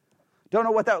speaking. Don't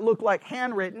know what that looked like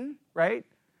handwritten, right?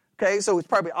 Okay, so it's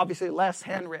probably obviously less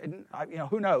handwritten.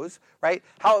 Who knows, right?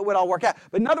 How it would all work out.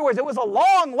 But in other words, it was a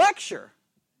long lecture.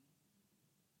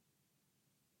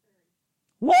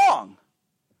 Long.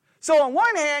 So on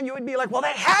one hand, you would be like, well,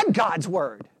 they had God's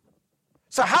word.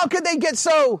 So how could they get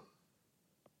so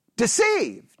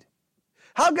deceived?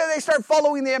 How could they start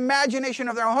following the imagination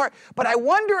of their own heart? But I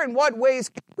wonder in what ways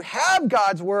can you have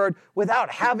God's word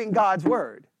without having God's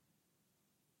word?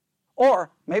 Or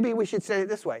maybe we should say it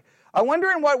this way. I wonder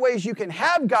in what ways you can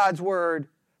have God's word,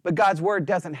 but God's word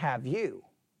doesn't have you.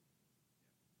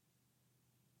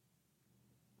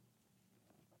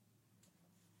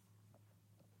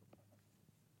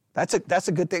 That's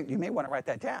a good thing. You may want to write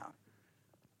that down.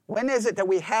 When is it that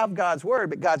we have God's word,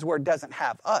 but God's word doesn't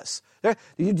have us? Do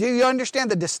you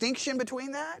understand the distinction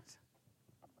between that?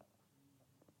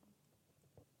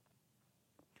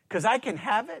 Because I can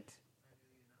have it.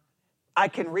 I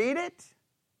can read it.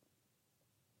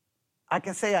 I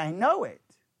can say I know it.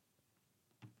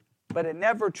 But it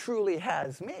never truly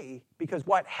has me, because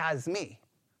what has me?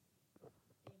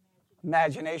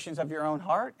 Imaginations of your own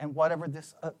heart and whatever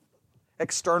this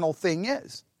external thing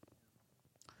is.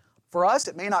 For us,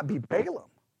 it may not be Balaam.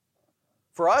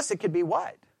 For us, it could be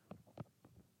what?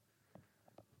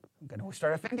 I'm going to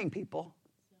start offending people.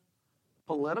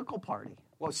 Political party.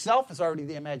 Well, self is already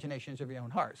the imaginations of your own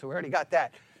heart. So we already got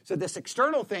that. So this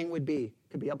external thing could be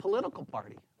a political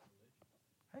party.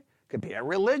 It could be a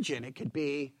religion. It could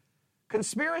be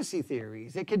conspiracy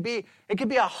theories. It could be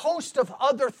a host of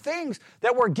other things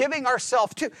that we're giving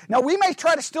ourselves to. Now, we may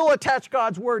try to still attach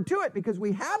God's word to it because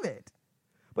we have it.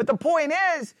 But the point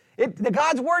is, the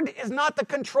God's word is not the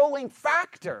controlling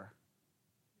factor.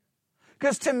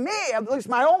 Because to me, at least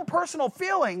my own personal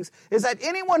feelings, is that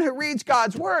anyone who reads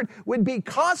God's word would be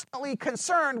constantly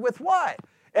concerned with what?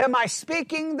 Am I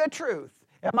speaking the truth?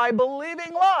 Am I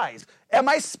believing lies? Am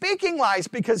I speaking lies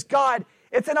because God,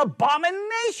 it's an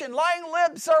abomination. Lying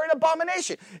lips are an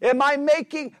abomination. Am I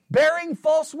bearing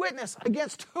false witness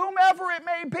against whomever it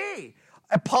may be?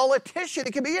 A politician,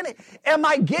 it could be any. Am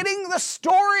I getting the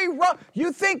story wrong?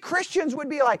 You think Christians would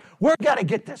be like, we've got to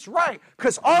get this right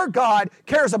because our God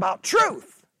cares about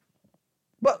truth.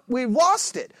 But we've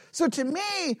lost it. So to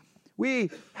me, we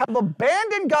have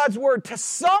abandoned God's word to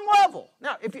some level.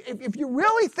 Now, if you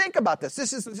really think about this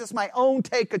is just my own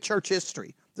take of church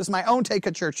history. This is my own take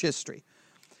of church history.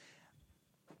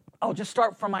 I'll just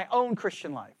start from my own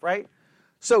Christian life, right?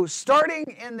 So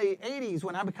starting in the 80s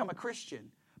when I become a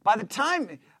Christian, by the time,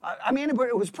 it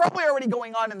was probably already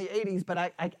going on in the 80s, but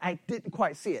I didn't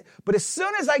quite see it. But as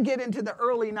soon as I get into the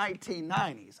early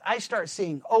 1990s, I start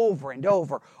seeing over and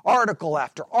over, article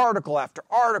after article after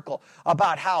article,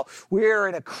 about how we're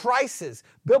in a crisis.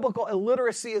 Biblical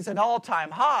illiteracy is at an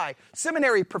all-time high.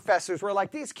 Seminary professors were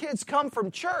like, these kids come from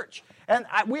church, and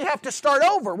we have to start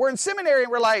over. We're in seminary,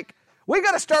 and we're like, we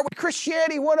got to start with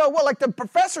Christianity 101. Like, the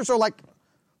professors are like,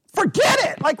 forget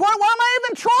it. Like, why am I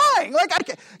even trying? Like,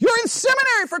 you're in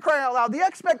seminary, for crying out loud. The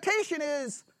expectation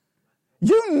is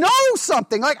you know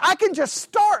something. Like, I can just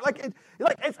start.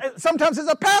 Sometimes as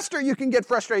a pastor, you can get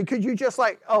frustrated because you just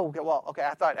like, I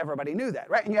thought everybody knew that,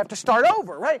 right? And you have to start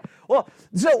over, right? Well,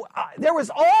 so there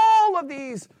was all of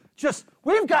these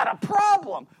we've got a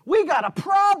problem. We got a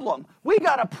problem. We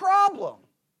got a problem.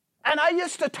 And I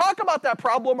used to talk about that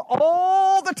problem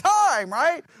all the time,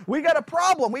 right? We got a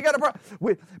problem.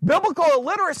 With biblical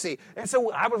illiteracy. And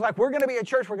so I was like, we're going to be a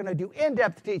church. We're going to do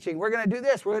in-depth teaching. We're going to do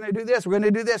this. We're going to do this. We're going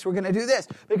to do this. We're going to do this.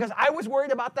 Because I was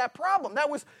worried about that problem. That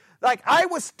was like, I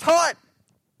was taught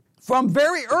from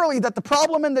very early that the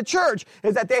problem in the church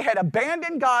is that they had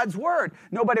abandoned God's word.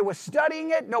 Nobody was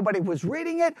studying it. Nobody was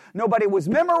reading it. Nobody was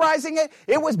memorizing it.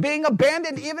 It was being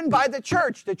abandoned even by the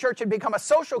church. The church had become a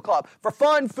social club for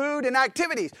fun, food, and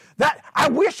activities. I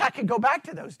wish I could go back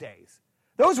to those days.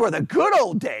 Those were the good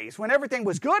old days when everything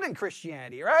was good in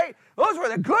Christianity, right? Those were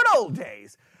the good old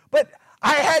days. But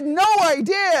I had no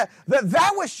idea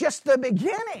that was just the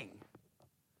beginning.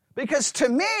 Because to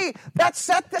me, that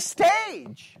set the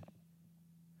stage.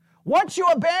 Once you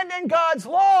abandon God's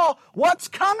law, what's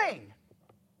coming?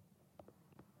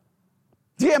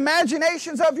 The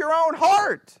imaginations of your own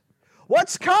heart.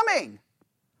 What's coming?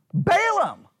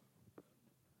 Balaam.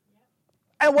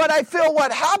 And what I feel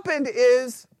what happened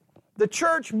is the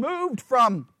church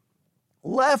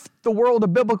left the world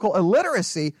of biblical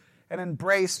illiteracy and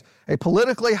embraced a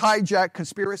politically hijacked,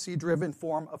 conspiracy-driven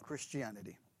form of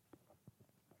Christianity.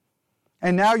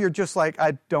 And now you're just like,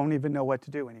 I don't even know what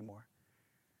to do anymore.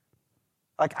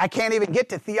 Like, I can't even get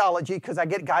to theology because I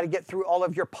got to get through all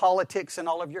of your politics and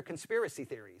all of your conspiracy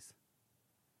theories.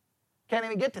 Can't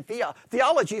even get to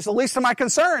theology is the least of my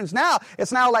concerns now.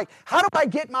 It's now like, how do I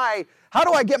get my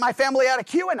family out of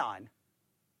QAnon?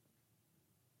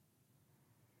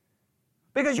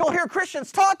 Because you'll hear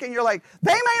Christians talk and you're like,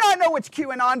 they may not know it's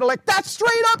QAnon, but like, that's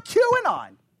straight up QAnon.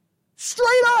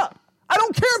 Straight up. I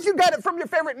don't care if you got it from your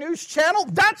favorite news channel.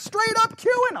 That's straight up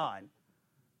QAnon.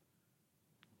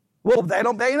 Well, they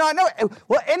not know it.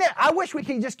 Well, I wish we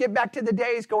could just get back to the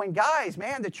days going, guys,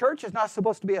 man, the church is not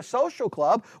supposed to be a social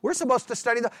club. We're supposed to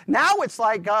study Now it's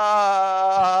like,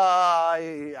 I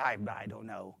don't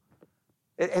know.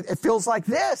 It feels like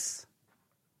this.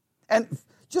 And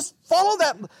just follow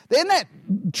that, in that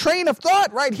train of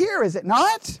thought right here, is it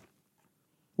not?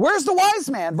 Where's the wise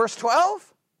man? Verse 12.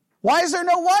 Why is there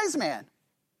no wise man?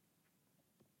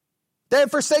 They have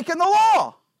forsaken the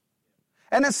law.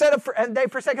 And they've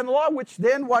forsaken the law, which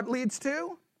then what leads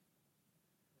to?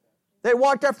 They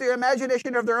walked after the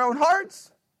imagination of their own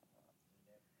hearts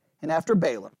and after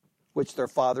Balaam, which their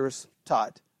fathers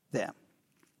taught them.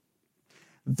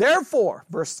 Therefore,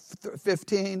 verse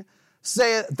 15,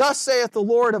 thus saith the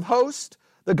Lord of hosts,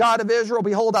 the God of Israel,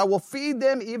 behold, I will feed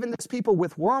them, even this people,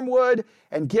 with wormwood,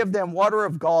 and give them water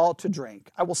of gall to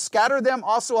drink. I will scatter them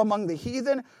also among the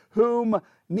heathen, whom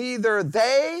neither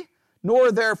they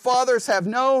nor their fathers have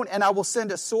known, and I will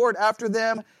send a sword after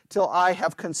them till I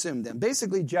have consumed them.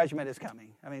 Basically, judgment is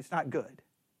coming. I mean, it's not good.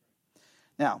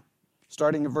 Now,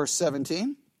 starting in verse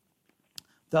 17,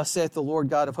 thus saith the Lord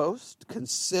God of hosts,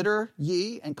 consider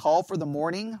ye and call for the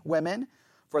mourning women,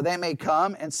 for they may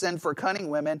come, and send for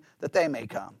cunning women, that they may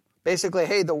come. Basically,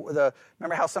 hey,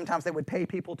 remember how sometimes they would pay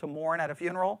people to mourn at a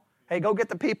funeral? Hey, go get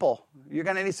the people. You're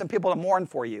going to need some people to mourn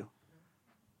for you.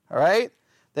 All right?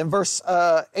 Then verse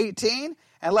 18,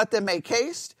 and let them make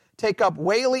haste, take up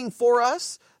wailing for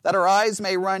us, that our eyes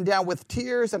may run down with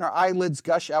tears and our eyelids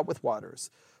gush out with waters.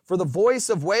 For the voice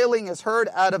of wailing is heard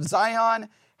out of Zion.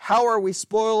 How are we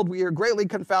spoiled? We are greatly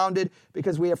confounded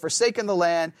because we have forsaken the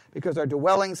land, because our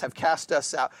dwellings have cast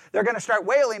us out. They're going to start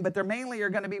wailing, but they're mainly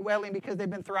going to be wailing because they've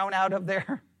been thrown out of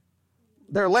their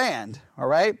land, all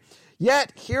right?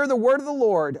 Yet hear the word of the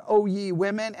Lord, O ye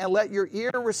women, and let your ear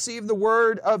receive the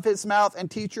word of his mouth, and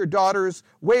teach your daughters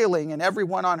wailing, and every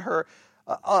one on her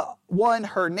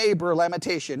neighbor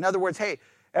lamentation. In other words, hey,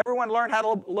 everyone learn how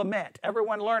to lament.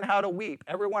 Everyone learn how to weep.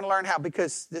 Everyone learn how,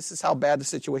 because this is how bad the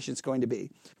situation is going to be.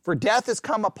 For death has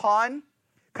come upon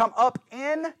come up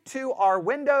into our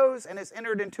windows and has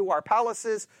entered into our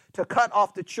palaces to cut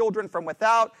off the children from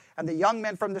without and the young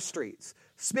men from the streets.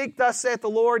 Speak thus, saith the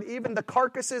Lord, even the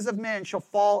carcasses of men shall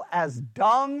fall as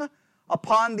dung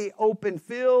upon the open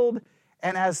field,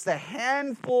 and as the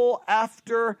handful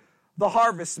after the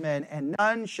harvestmen, and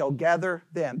none shall gather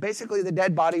them. Basically, the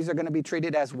dead bodies are going to be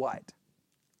treated as what?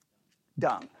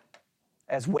 Dung.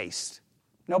 As waste.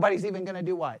 Nobody's even going to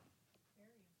do what?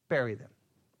 Bury them.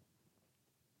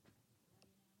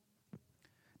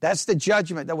 That's the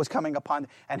judgment that was coming upon.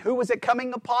 And who was it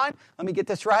coming upon? Let me get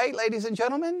this right, ladies and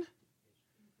gentlemen.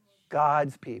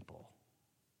 God's people.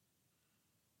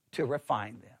 To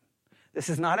refine them. This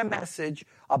is not a message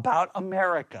about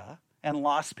America and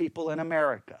lost people in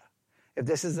America. If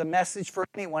this is a message for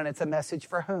anyone, it's a message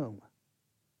for whom?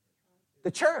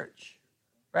 The church,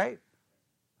 right?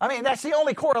 I mean, that's the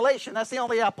only correlation. That's the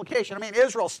only application. I mean,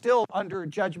 Israel's still under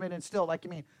judgment and still,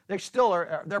 there still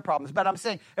are their problems. But I'm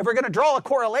saying, if we're going to draw a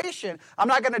correlation, I'm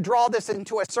not going to draw this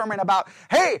into a sermon about,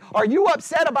 hey, are you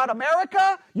upset about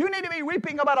America? You need to be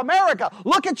weeping about America.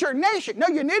 Look at your nation. No,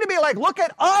 you need to be like, look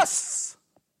at us.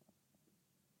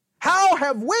 How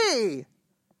have we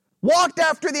walked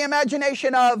after the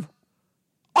imagination of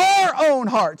our own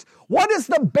hearts? What is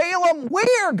the Balaam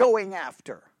we're going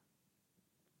after?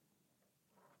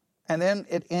 And then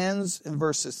it ends in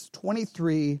verses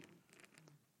 23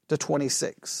 to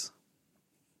 26.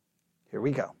 Here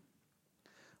we go.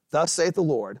 Thus saith the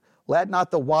Lord, let not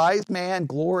the wise man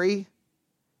glory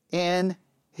in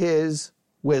his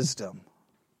wisdom.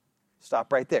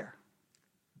 Stop right there.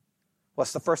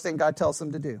 What's the first thing God tells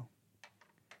them to do?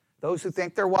 Those who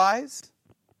think they're wise,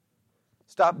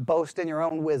 stop boasting your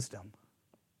own wisdom.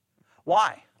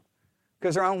 Why?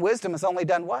 Because their own wisdom has only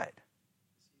done what?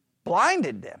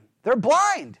 Blinded them. They're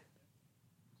blind.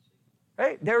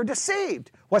 Right? They're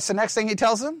deceived. What's the next thing he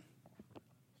tells them?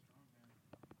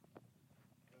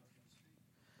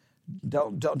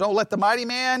 Don't let the mighty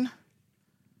man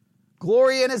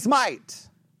glory in his might.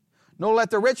 Nor let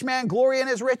the rich man glory in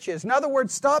his riches. In other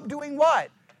words, stop doing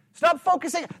what? Stop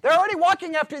focusing. They're already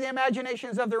walking after the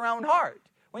imaginations of their own heart.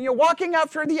 When you're walking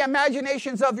after the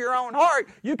imaginations of your own heart,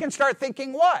 you can start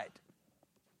thinking what?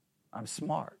 I'm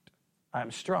smart. I'm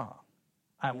strong.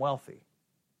 I'm wealthy.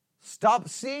 Stop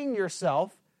seeing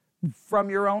yourself from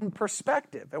your own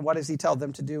perspective. And what does he tell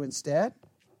them to do instead?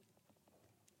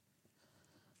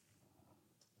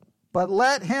 But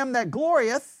let him that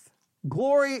glorieth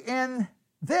glory in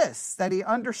this, that he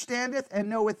understandeth and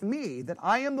knoweth me, that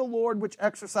I am the Lord which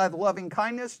exercise loving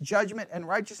kindness, judgment, and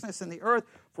righteousness in the earth.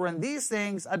 For in these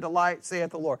things I delight, saith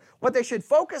the Lord. What they should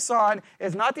focus on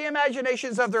is not the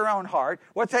imaginations of their own heart.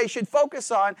 What they should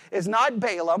focus on is not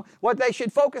Balaam. What they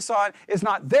should focus on is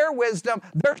not their wisdom,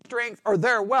 their strength, or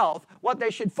their wealth. What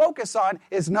they should focus on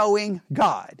is knowing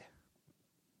God.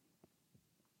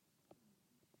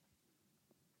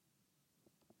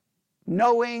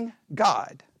 Knowing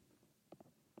God.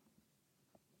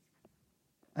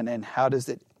 And then how does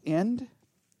it end?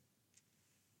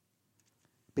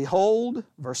 Behold,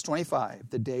 verse 25,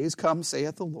 the days come,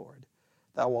 saith the Lord,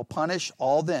 that I will punish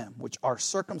all them which are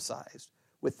circumcised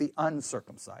with the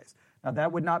uncircumcised. Now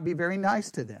that would not be very nice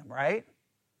to them, right?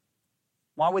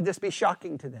 Why would this be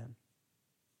shocking to them?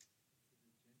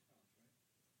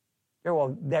 Yeah,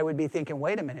 well, they would be thinking,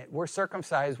 wait a minute, we're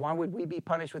circumcised. Why would we be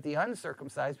punished with the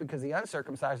uncircumcised? Because the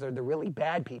uncircumcised are the really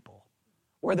bad people.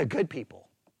 We're the good people.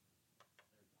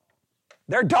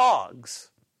 They're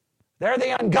dogs. They're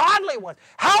the ungodly ones.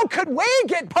 How could we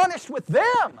get punished with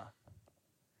them?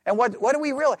 And what do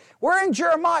we realize? We're in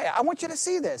Jeremiah. I want you to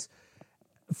see this.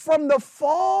 From the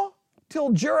fall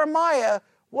till Jeremiah,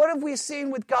 what have we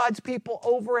seen with God's people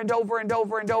over and over and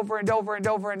over and over and over and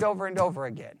over and over and over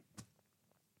again?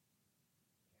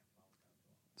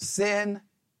 Sin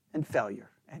and failure.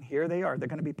 And here they are. They're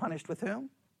going to be punished with whom?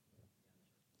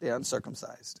 The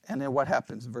uncircumcised. And then what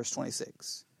happens in verse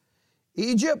 26?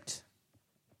 Egypt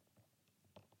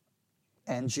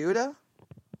and Judah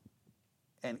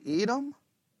and Edom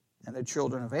and the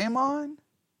children of Ammon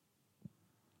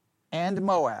and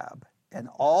Moab and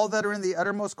all that are in the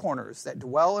uttermost corners that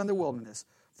dwell in the wilderness.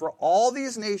 For all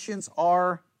these nations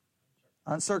are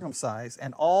uncircumcised,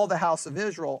 and all the house of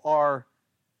Israel are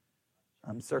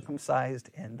uncircumcised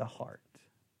in the heart.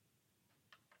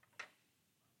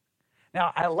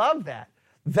 Now, I love that.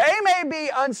 They may be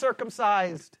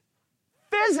uncircumcised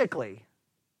physically.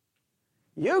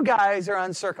 You guys are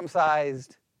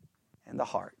uncircumcised in the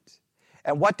heart.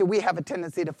 And what do we have a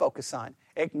tendency to focus on?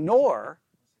 Ignore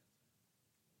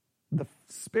the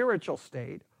spiritual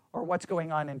state or what's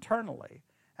going on internally.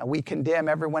 And we condemn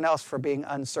everyone else for being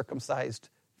uncircumcised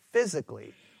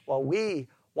physically, while we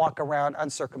walk around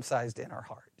uncircumcised in our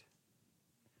heart.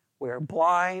 We're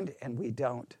blind and we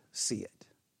don't see it.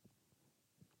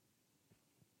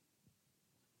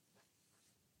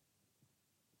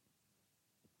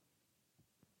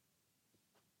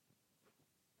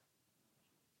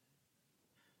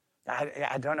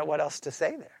 I don't know what else to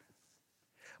say there.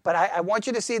 But I want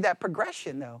you to see that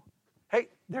progression, though. Hey,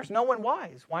 there's no one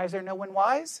wise. Why is there no one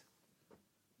wise?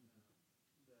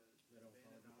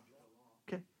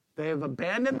 Okay. They have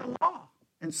abandoned the law.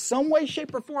 In some way,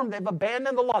 shape, or form, they've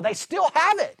abandoned the law. They still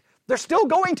have it. They're still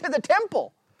going to the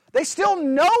temple. They still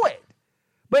know it.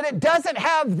 But it doesn't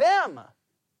have them.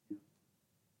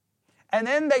 And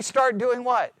then they start doing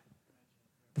what?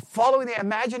 Following the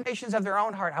imaginations of their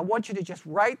own heart. I want you to just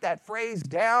write that phrase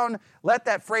down. Let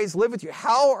that phrase live with you.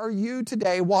 How are you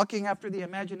today walking after the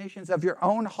imaginations of your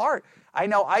own heart? I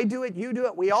know I do it, you do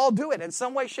it, we all do it in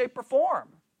some way, shape, or form,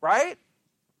 right?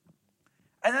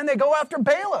 And then they go after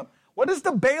Balaam. What is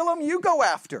the Balaam you go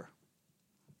after?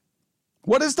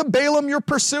 What is the Balaam you're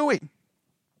pursuing?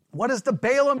 What is the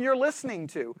Balaam you're listening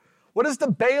to? What is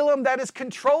the Balaam that is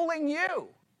controlling you?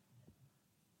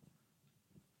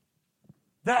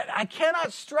 That I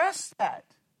cannot stress that.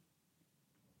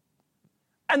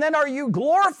 And then are you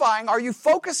glorifying, are you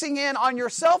focusing in on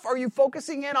yourself, or are you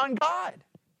focusing in on God?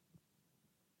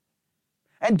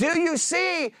 And do you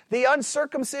see the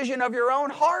uncircumcision of your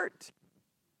own heart?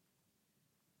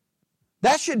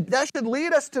 That should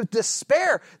lead us to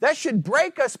despair. That should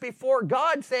break us before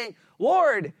God saying,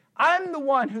 Lord, I'm the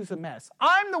one who's a mess.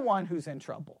 I'm the one who's in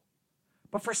trouble.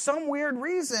 But for some weird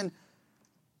reason,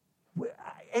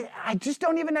 I just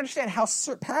don't even understand how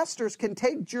pastors can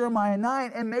take Jeremiah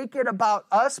 9 and make it about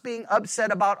us being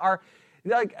upset about our,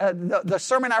 the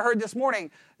sermon I heard this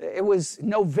morning. It was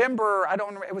November, I don't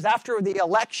remember, it was after the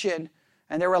election,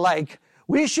 and they were like,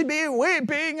 we should be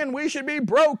weeping and we should be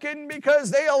broken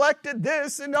because they elected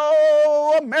this, and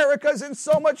oh, America's in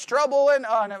so much trouble, and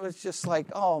it was just like,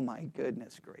 oh my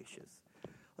goodness gracious.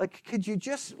 Like, could you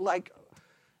just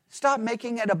stop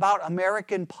making it about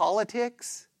American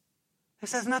politics?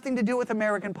 This has nothing to do with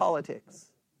American politics.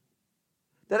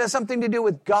 That has something to do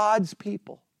with God's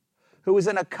people, who was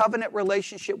in a covenant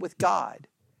relationship with God,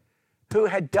 who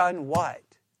had done what?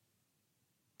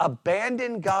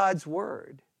 Abandoned God's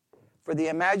word for the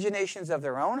imaginations of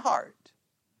their own heart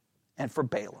and for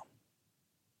Balaam.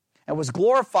 And was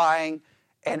glorifying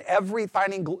and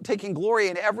taking glory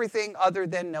in everything other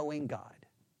than knowing God.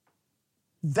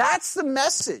 That's the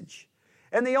message.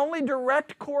 And the only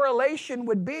direct correlation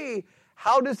would be,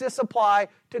 how does this apply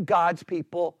to God's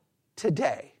people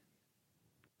today?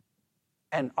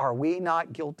 And are we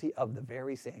not guilty of the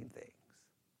very same things?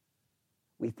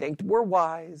 We think we're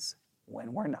wise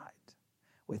when we're not.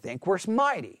 We think we're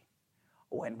mighty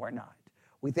when we're not.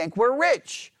 We think we're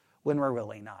rich when we're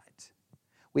really not.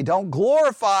 We don't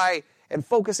glorify and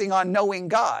focusing on knowing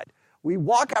God. We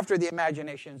walk after the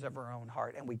imaginations of our own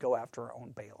heart, and we go after our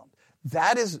own Balaam.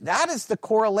 That is the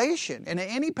correlation. And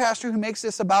any pastor who makes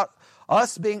this about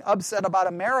us being upset about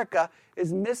America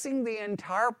is missing the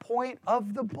entire point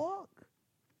of the book.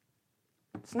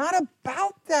 It's not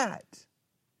about that.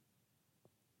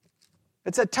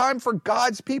 It's a time for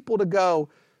God's people to go,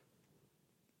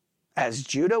 as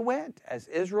Judah went, as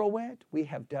Israel went, we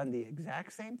have done the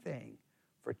exact same thing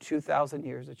for 2,000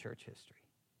 years of church history.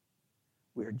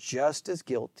 We're just as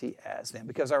guilty as them,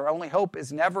 because our only hope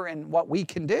is never in what we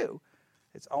can do.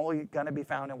 It's only going to be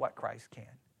found in what Christ can.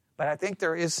 But I think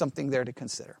there is something there to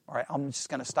consider. All right, I'm just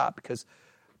going to stop because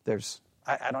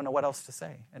I don't know what else to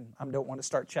say, and I don't want to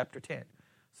start chapter 10.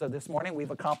 So this morning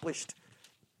we've accomplished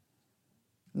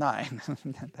 9.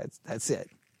 That's it.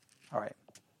 All right,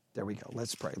 there we go.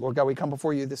 Let's pray. Lord God, we come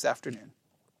before you this afternoon.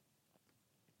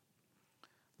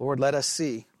 Lord, let us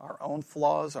see our own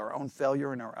flaws, our own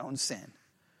failure, and our own sin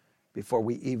before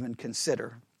we even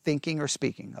consider thinking or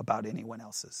speaking about anyone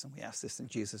else's. And we ask this in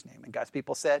Jesus' name. And God's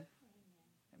people said,